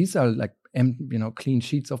these are like clean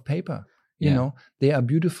sheets of paper. You know, they are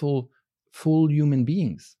beautiful, full human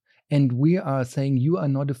beings, and we are saying you are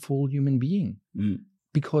not a full human being.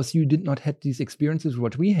 Because you did not have these experiences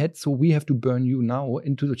what we had, so we have to burn you now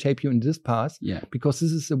to shape you in this path. Yeah. Because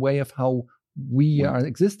this is the way of how we are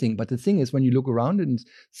existing. But the thing is, when you look around and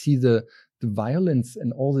see the violence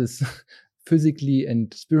and all this physically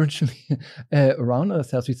and spiritually around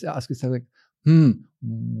ourselves, we ask ourselves like,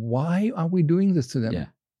 why are we doing this to them? Yeah.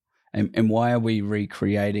 And why are we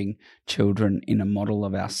recreating children in a model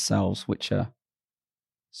of ourselves which are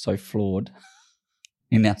so flawed?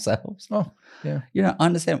 In ourselves. Oh, yeah. I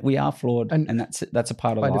understand we are flawed, and that's a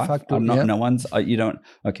part of life. Facto, I'm not. No one's. You don't.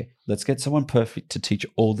 Okay, let's get someone perfect to teach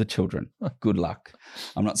all the children. Good luck.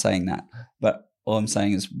 I'm not saying that, but all I'm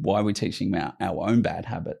saying is why are we teaching our own bad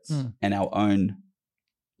habits and our own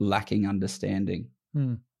lacking understanding.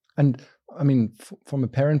 And I mean, from a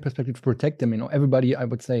parent perspective, to protect them, everybody, I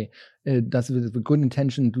would say, does with good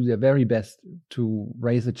intention do their very best to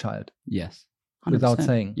raise a child. Yes. 100%. Without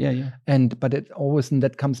saying. Yeah. But it always, and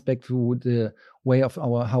that comes back to the way of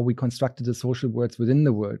how we constructed the social words within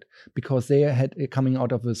the world, because they had coming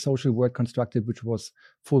out of a social word constructed which was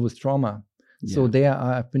full with trauma. Yeah. So they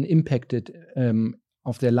have been impacted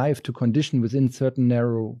of their life to condition within certain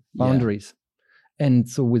narrow boundaries. Yeah. And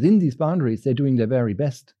so within these boundaries, they're doing their very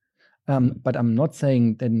best. But I'm not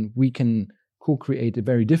saying then we can co-create a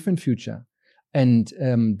very different future. And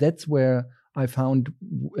that's where I found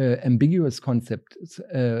ambiguous concepts,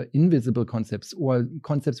 invisible concepts, or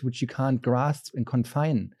concepts which you can't grasp and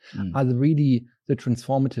confine are really the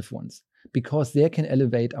transformative ones, because they can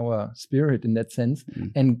elevate our spirit in that sense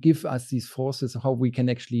and give us these forces how we can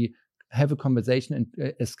actually have a conversation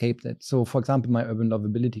and escape that. So, for example, my urban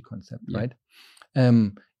lovability concept, right?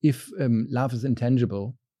 If love is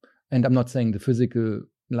intangible, and I'm not saying the physical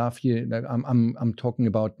love here, like I'm talking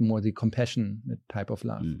about more the compassion type of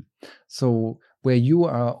love. So where you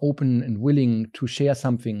are open and willing to share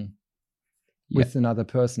something with another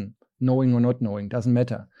person, knowing or not knowing, doesn't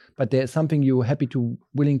matter. But there's something you're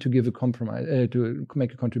willing to give a compromise, to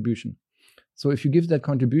make a contribution. So if you give that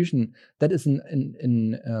contribution, that is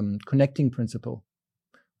an connecting principle.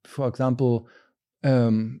 For example,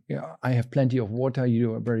 I have plenty of water,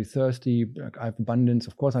 you are very thirsty, I have abundance,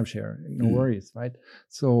 of course I'm sharing, no worries, right?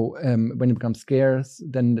 So when it becomes scarce,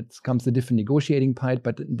 then it comes a different negotiating part,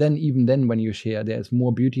 but then even then when you share, there's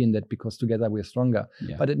more beauty in that, because together we're stronger,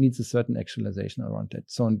 but it needs a certain actualization around that.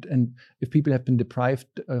 So, and if people have been deprived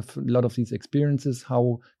of a lot of these experiences,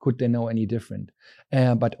 how could they know any different?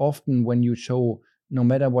 But often when you show, no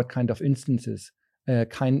matter what kind of instances,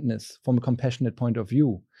 kindness from a compassionate point of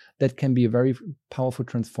view, that can be a very powerful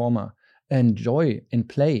transformer. And joy and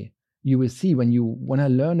play, you will see when you want to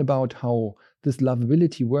learn about how this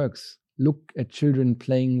lovability works, look at children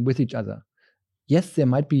playing with each other. Yes, there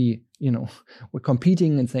might be, we're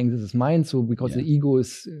competing and saying this is mine, so because the ego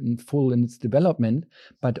is full in its development,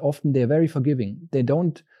 but often they're very forgiving. They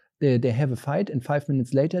have a fight, and 5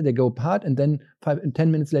 minutes later they go apart, and then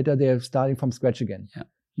 10 minutes later they're starting from scratch again.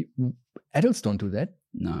 Adults don't do that.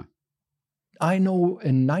 No. I know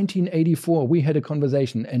in 1984 we had a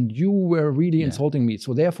conversation and you were really insulting me,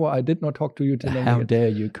 so therefore I did not talk to you till then. How dare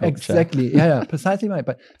you, culture. Exactly. Yeah, precisely right.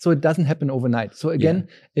 But so it doesn't happen overnight. So again,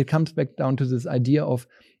 it comes back down to this idea of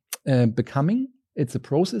becoming. It's a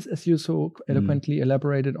process, as you so eloquently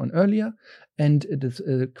elaborated on earlier, and it is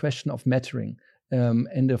a question of mattering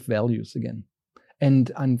and of values again.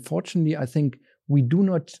 And unfortunately, I think we do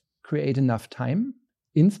not create enough time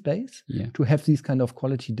in space to have these kind of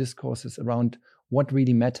quality discourses around what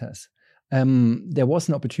really matters. There was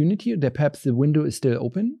an opportunity that perhaps the window is still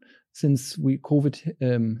open, since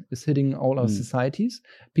COVID is hitting all our societies.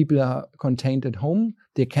 People are contained at home.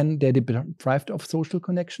 They're deprived of social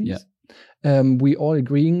connections. We all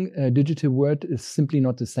agreeing digital world is simply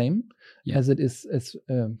not the same as it is as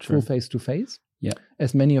true face-to-face.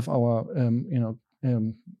 As many of our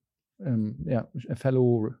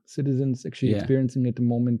fellow citizens actually experiencing at the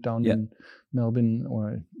moment down in Melbourne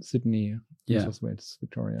or Sydney, New South Wales,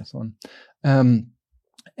 Victoria, so on.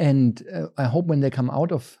 And I hope when they come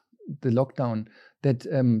out of the lockdown that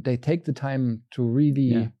they take the time to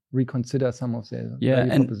really reconsider some of their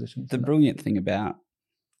value propositions. The brilliant thing about,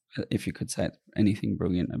 if you could say anything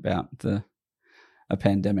brilliant about a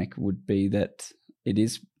pandemic, would be that it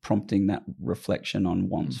is prompting that reflection on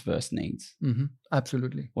wants versus needs.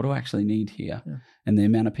 Absolutely. What do I actually need here? Yeah. And the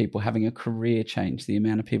amount of people having a career change, the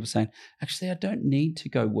amount of people saying, actually, I don't need to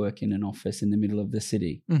go work in an office in the middle of the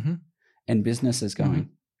city. And businesses going,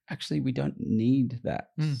 actually, we don't need that.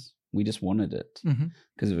 We just wanted it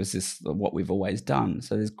because it was just what we've always done.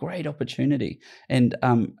 So there's great opportunity. And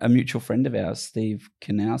a mutual friend of ours, Steve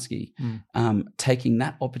Kanowski, taking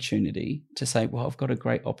that opportunity to say, well, I've got a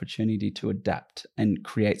great opportunity to adapt and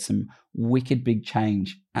create some wicked big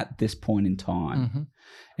change at this point in time.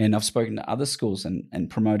 And I've spoken to other schools and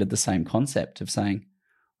promoted the same concept of saying,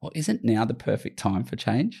 well, isn't now the perfect time for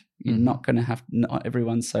change? You're not going to have, not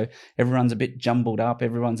everyone's a bit jumbled up.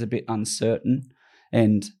 Everyone's a bit uncertain.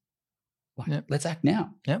 And let's act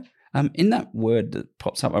now. In that word that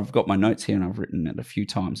pops up, I've got my notes here and I've written it a few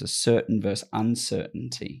times, a certain versus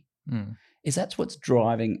uncertainty. Is that what's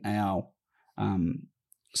driving our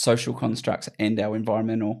social constructs and our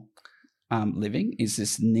environmental living? Is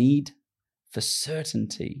this need for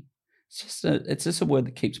certainty? It's just a word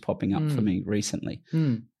that keeps popping up for me recently.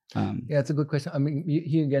 Yeah, it's a good question. I mean,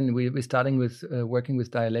 here again, we're starting with working with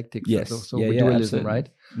dialectics. Yes. So dualism, right?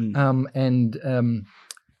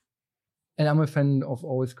 And I'm a fan of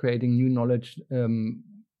always creating new knowledge,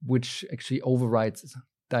 which actually overrides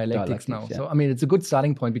dialectics now. Yeah. So, I mean, it's a good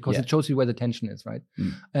starting point because it shows you where the tension is, right?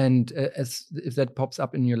 And if that pops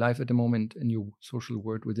up in your life at the moment, in your social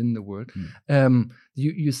world, within the world,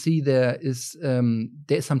 you see there's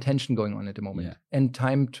some tension going on at the moment. And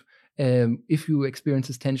time to, if you experience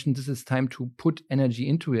this tension, this is time to put energy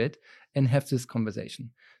into it and have this conversation.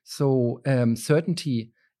 So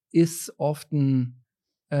certainty is often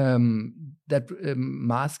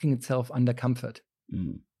masking itself under comfort.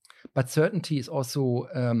 But certainty is also,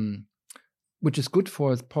 which is good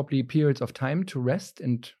for probably periods of time to rest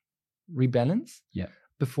and rebalance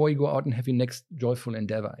before you go out and have your next joyful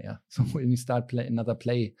endeavor. So when you start another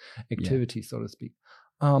play activity, so to speak.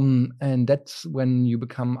 And that's when you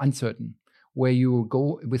become uncertain, where you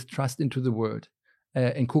go with trust into the world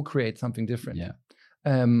and co-create something different.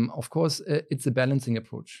 Of course, it's a balancing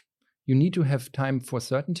approach. You need to have time for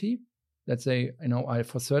certainty. Let's say,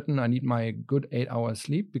 for certain, I need my good 8 hours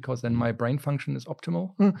sleep because then my brain function is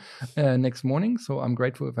optimal next morning. So I'm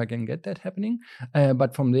grateful if I can get that happening.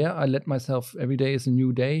 But from there, I let myself, every day is a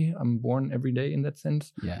new day. I'm born every day in that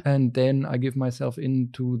sense. And then I give myself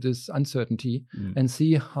into this uncertainty and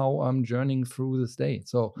see how I'm journeying through this day.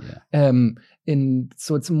 So,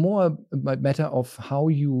 so it's more a matter of how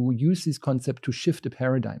you use this concept to shift a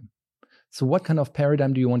paradigm. So what kind of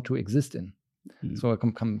paradigm do you want to exist in? So I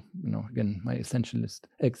come, again, my existentialist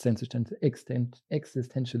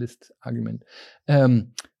argument.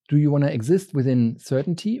 Do you want to exist within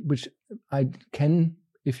certainty, which I can,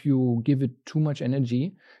 if you give it too much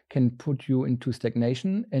energy, can put you into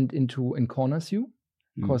stagnation and corners you,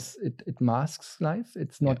 because it masks life.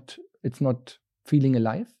 It's not feeling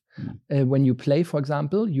alive. When you play, for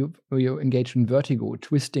example, you're engaged in vertigo,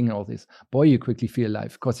 twisting and all this. Boy, you quickly feel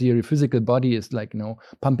alive because your physical body is like,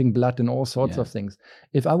 pumping blood and all sorts of things.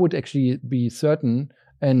 If I would actually be certain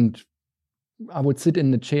and I would sit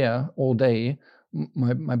in the chair all day,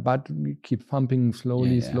 my butt keeps pumping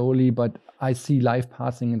slowly, but I see life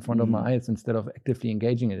passing in front of my eyes instead of actively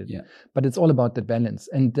engaging in it. But it's all about the balance.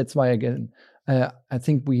 And that's why, again, I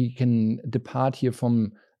think we can depart here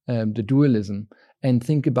from the dualism and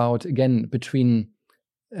think about, again, between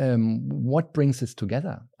what brings us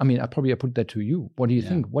together. I mean, I put that to you. What do you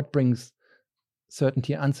think? What brings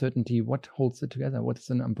certainty, uncertainty? What holds it together? What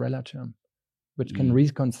is an umbrella term which can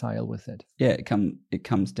reconcile with it? Yeah, it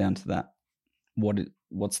comes down to that.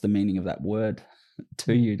 What's the meaning of that word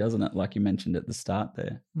to you, doesn't it? Like you mentioned at the start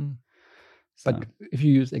there. So. But if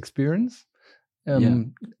you use experience,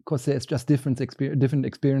 because there's just different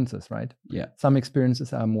experiences, right? Some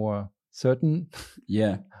experiences are more certain,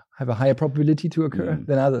 have a higher probability to occur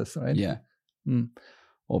than others, right?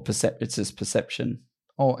 Or it's just perception.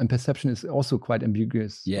 Oh, and perception is also quite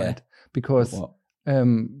ambiguous, right? Because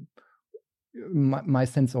my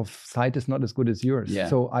sense of sight is not as good as yours,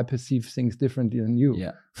 so I perceive things differently than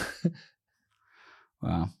you.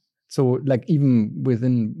 Wow. So, like, even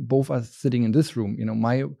within both us sitting in this room,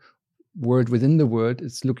 my world within the world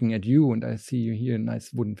is looking at you, and I see you here,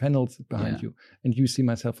 nice wooden panels behind you, and you see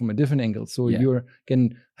myself from a different angle. So you're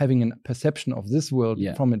again having a perception of this world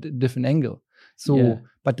from a different angle. So,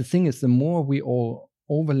 but the thing is, the more we all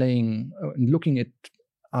overlaying and looking at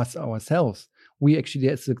us ourselves, we actually,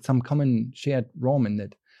 there's some common shared realm in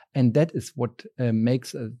it, and that is what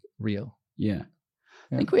makes it real.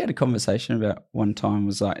 I think we had a conversation about one time,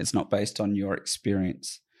 was like, it's not based on your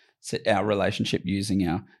experience, our relationship using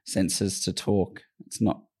our senses to talk. It's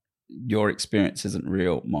not your experience isn't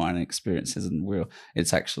real, mine experience isn't real.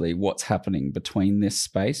 It's actually what's happening between this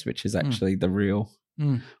space, which is actually the real.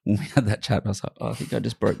 When we had that chat, I was like, I think I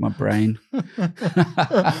just broke my brain.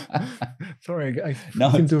 Sorry, I No,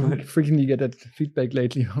 seem it's to good. frequently get that feedback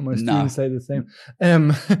lately. My No. students say the same.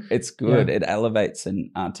 It's good. Yeah. It elevates and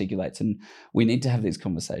articulates, and we need to have these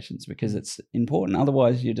conversations because it's important.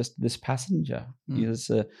 Otherwise, you're just this passenger. You're just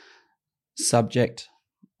a subject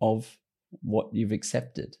of what you've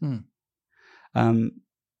accepted. When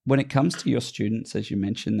it comes to your students, as you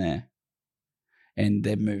mentioned there, and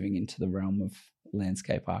they're moving into the realm of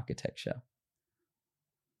landscape architecture,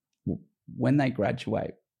 when they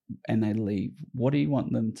graduate and they leave, what do you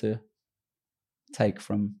want them to take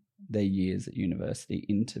from their years at university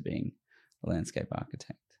into being a landscape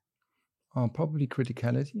architect? Probably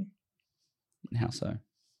criticality. How so?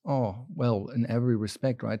 Oh, well, in every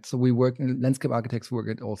respect, right? So landscape architects work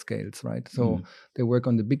at all scales, right? So they work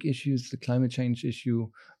on the big issues, the climate change issue,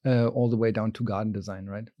 all the way down to garden design,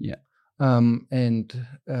 right? Yeah.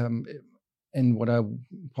 And what I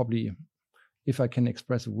probably, if I can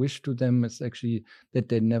express a wish to them, is actually that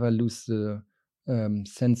they never lose the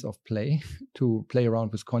sense of play, to play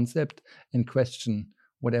around with concept and question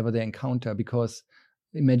whatever they encounter, because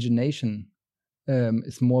imagination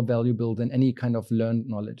is more valuable than any kind of learned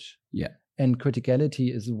knowledge. Yeah. And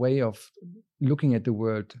criticality is a way of looking at the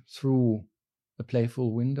world through a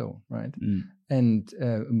playful window, right? And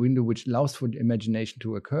a window which allows for the imagination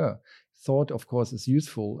to occur. Thought, of course, is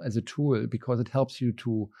useful as a tool because it helps you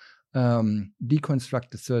to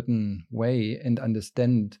deconstruct a certain way and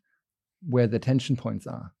understand where the tension points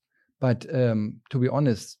are. But to be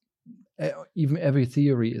honest, even every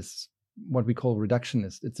theory is what we call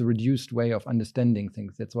reductionist. It's a reduced way of understanding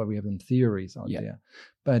things. That's why we have them theories out there.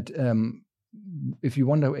 But if you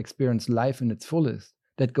want to experience life in its fullest,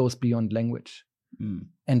 that goes beyond language.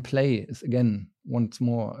 And play is, again, once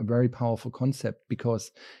more, a very powerful concept,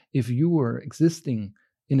 because if you were existing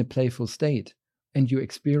in a playful state and you're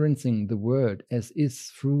experiencing the world as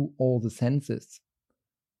is through all the senses,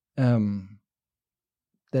 that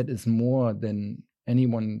is more than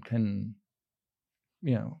anyone can,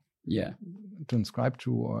 transcribe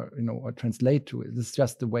to or translate to. It's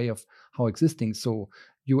just the way of how existing. So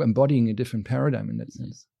you're embodying a different paradigm in that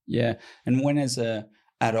sense. Yeah. And when as a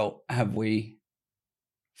adult have we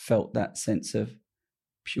felt that sense of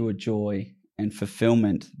pure joy and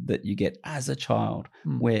fulfillment that you get as a child,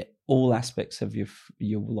 where all aspects of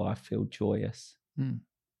your life feel joyous, and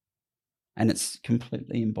it's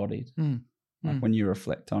completely embodied? Like when you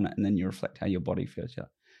reflect on it, and then you reflect how your body feels,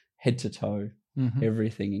 head to toe,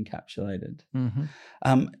 everything encapsulated.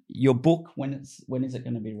 Your book, when is it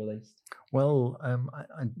going to be released? Well, I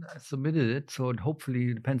submitted it, so it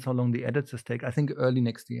hopefully depends how long the editors take. I think early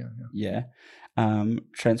next year. Yeah.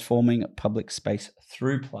 Transforming public space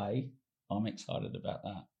through play. I'm excited about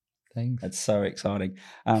that. Thanks. That's so exciting.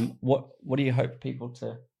 What do you hope people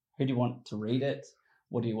to? Who do you want to read it?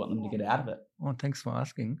 What do you want them to get out of it? Oh, thanks for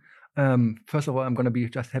asking. First of all, I'm going to be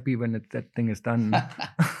just happy when that thing is done.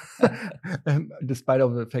 Despite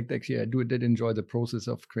of the fact, actually, I did enjoy the process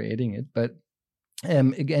of creating it. But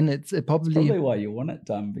again, it's probably why you want it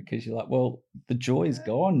done, because you're like, well, the joy is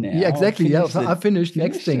gone now. Yeah, exactly. So I finished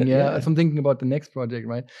next thing. So I'm thinking about the next project,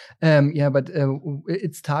 right? But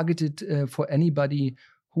it's targeted for anybody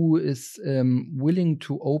who is willing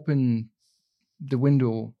to open the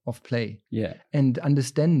window of play. Yeah. And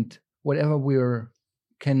understand whatever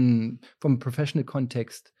can from a professional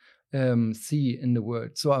context see in the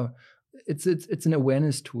world. So it's an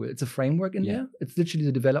awareness tool. It's a framework in there. It's literally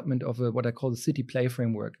the development of what I call the city play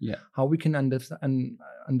framework. Yeah. How we can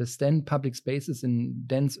understand public spaces in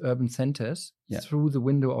dense urban centers through the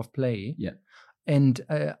window of play. Yeah. And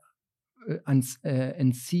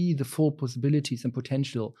see the full possibilities and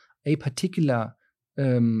potential a particular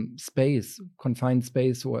space, confined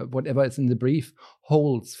space, or whatever is in the brief,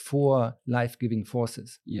 holds for life-giving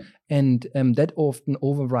forces. Yeah. And that often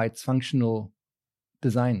overrides functional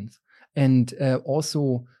designs, and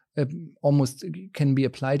also almost can be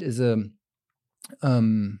applied as a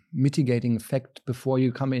mitigating effect before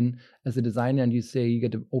you come in as a designer and you say you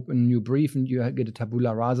get to open a new brief and you get a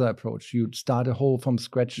tabula rasa approach. You start a whole from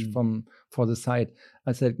scratch for the site.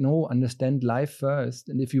 I said, no, understand life first.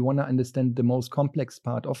 And if you want to understand the most complex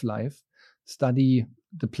part of life, study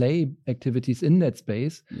the play activities in that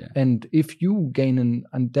space. Yeah. And if you gain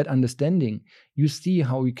that understanding, you see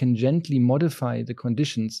how you can gently modify the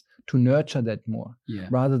conditions to nurture that more,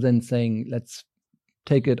 rather than saying, let's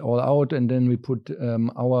take it all out and then we put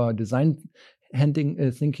our design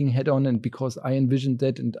thinking head on, and because I envisioned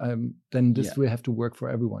that, and then this will have to work for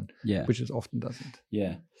everyone, which it often doesn't.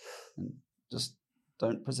 Yeah, and just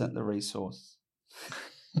don't present the resource.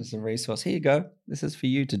 There's a resource. Here you go. This is for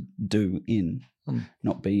you to do in,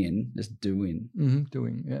 not be in, just do in.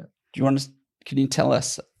 Doing, yeah. Do you want to? Can you tell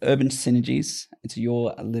us Urban Synergies? It's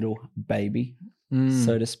your little baby,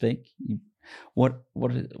 so to speak. What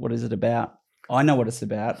is it about? I know what it's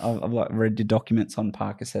about. I've like read your documents on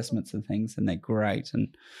park assessments and things, and they're great,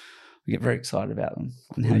 and we get very excited about them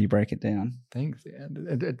and how you break it down. Thanks. Yeah.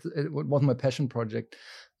 It was my passion project.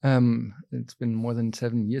 It's been more than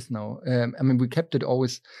 7 years now. I mean, we kept it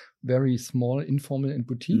always very small, informal, and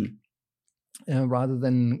boutique, rather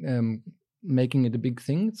than making it a big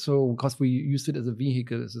thing. So, because we used it as a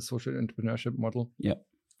vehicle, as a social entrepreneurship model,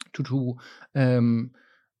 to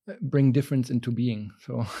bring difference into being.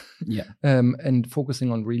 So, and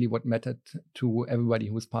focusing on really what mattered to everybody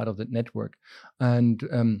who was part of that network, and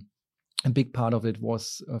a big part of it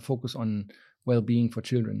was focus on well-being for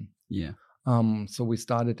children. Yeah. So we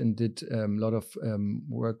started and did a lot of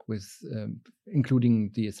work with,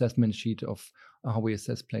 including the assessment sheet of how we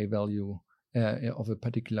assess play value of a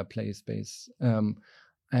particular play space.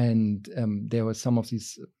 And there were some of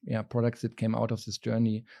these products that came out of this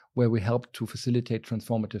journey where we helped to facilitate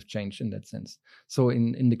transformative change in that sense. So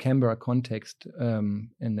in the Canberra context,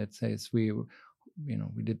 in that sense, we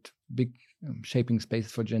did big shaping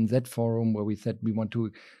space for Gen Z forum, where we said we want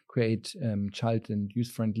to create child and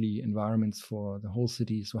youth-friendly environments for the whole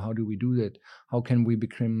city. So how do we do that? How can we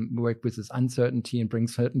work with this uncertainty and bring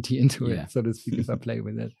certainty into it, so to speak, if I play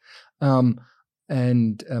with it?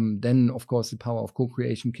 And then, of course, the power of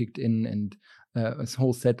co-creation kicked in, and a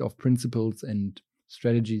whole set of principles and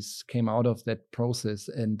strategies came out of that process,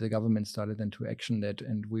 and the government started then to action that,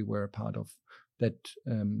 and we were a part of that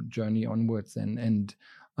journey onwards. And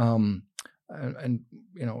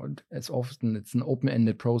as often it's an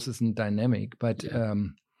open-ended process and dynamic, but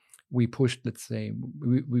we pushed, let's say,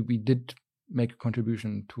 we did make a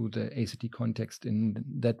contribution to the ACT context in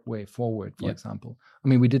that way forward, for example. I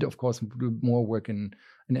mean, we did, of course, do more work in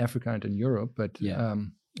Africa and in Europe, but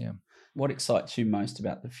What excites you most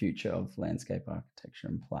about the future of landscape architecture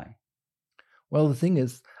and play? Well, the thing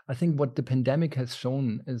is, I think what the pandemic has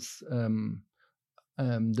shown is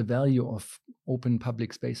the value of open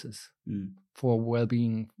public spaces for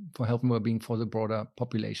well-being, for health and well-being for the broader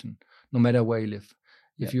population, no matter where you live.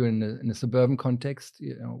 If you're in a suburban context,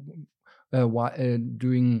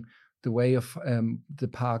 during the way of the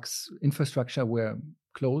park's infrastructure were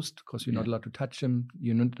closed because you're not allowed to touch them,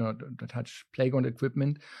 you're not allowed to touch playground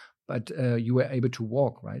equipment, but you were able to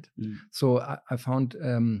walk, right? So I found,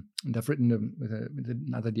 and I've written with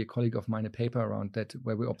another dear colleague of mine a paper around that,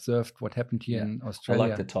 where we observed what happened here in Australia. I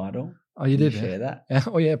like the title. Oh, you did? Share that? Yeah.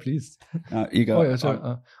 Oh, yeah, please. You go. Oh, yeah,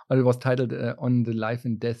 sorry. It was titled "On the Life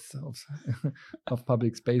and Death of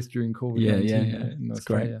Public Space During COVID-19" in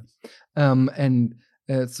Australia. Great.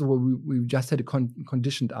 So we just had a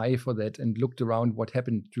conditioned eye for that and looked around what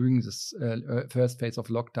happened during this first phase of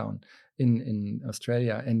lockdown in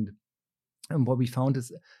Australia. And what we found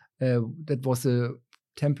is that was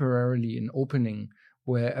temporarily an opening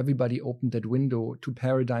where everybody opened that window to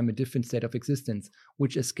paradigm a different state of existence,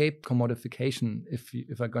 which escaped commodification.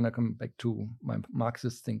 If I'm going to come back to my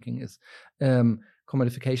Marxist thinking, is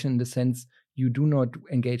commodification in the sense you do not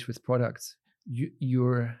engage with products.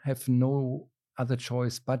 You have no other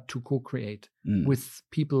choice but to co-create with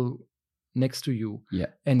people next to you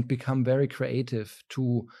and become very creative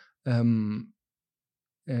to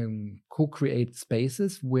co-create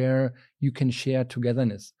spaces where you can share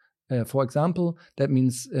togetherness. For example, that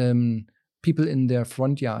means people in their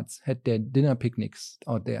front yards had their dinner picnics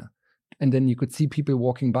out there. And then you could see people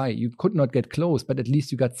walking by. You could not get close, but at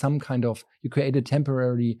least you got some kind of, you created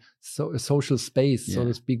temporary social space, so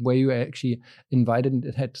to speak, where you actually invited and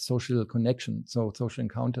it had social connection, so social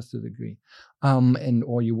encounters to a degree.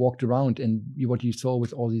 Or you walked around and what you saw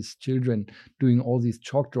with all these children doing all these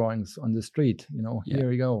chalk drawings on the street, here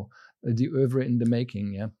we go. The oeuvre in the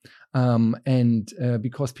making,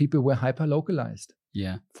 because people were hyper-localized.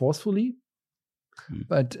 Forcefully.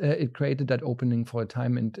 But it created that opening for a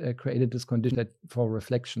time and created this condition for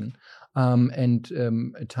reflection and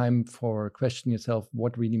a time for question yourself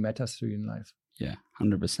what really matters to you in life.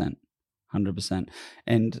 100%.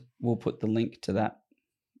 And we'll put the link to that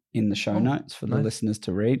in the show notes for the listeners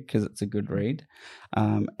to read, because it's a good read.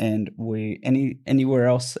 And anywhere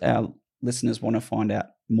else our listeners want to find out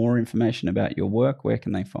more information about your work, where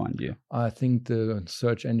can they find you? I think the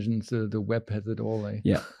search engines, the web has it all.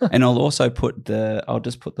 And I'll also put the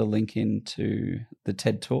link into the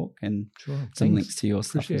TED Talk and some links to your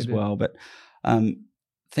stuff as well. But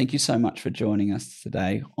Thank you so much for joining us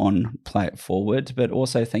today on Play It Forward, but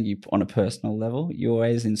also thank you on a personal level. You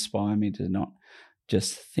always inspire me to not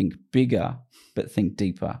just think bigger, but think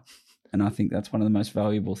deeper. And I think that's one of the most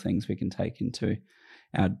valuable things we can take into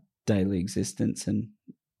our daily existence and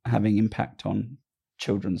having impact on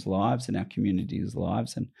children's lives and our community's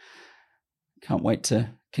lives. And can't wait to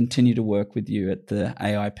continue to work with you at the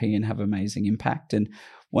AIP and have amazing impact. And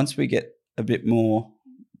once we get a bit more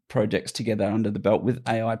projects together under the belt with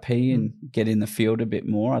AIP and get in the field a bit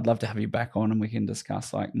more, I'd love to have you back on and we can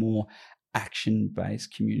discuss like more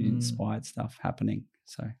action-based, community-inspired stuff happening.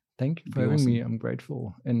 So thank you for having me. I'm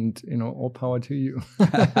grateful, and all power to you.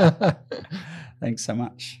 Thanks so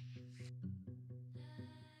much.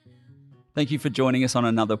 Thank you for joining us on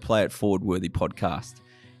another Play It Forward worthy podcast.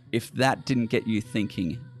 If that didn't get you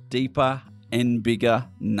thinking deeper and bigger,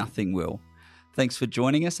 nothing will. Thanks for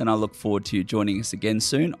joining us, and I look forward to you joining us again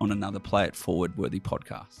soon on another Play It Forward worthy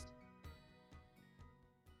podcast.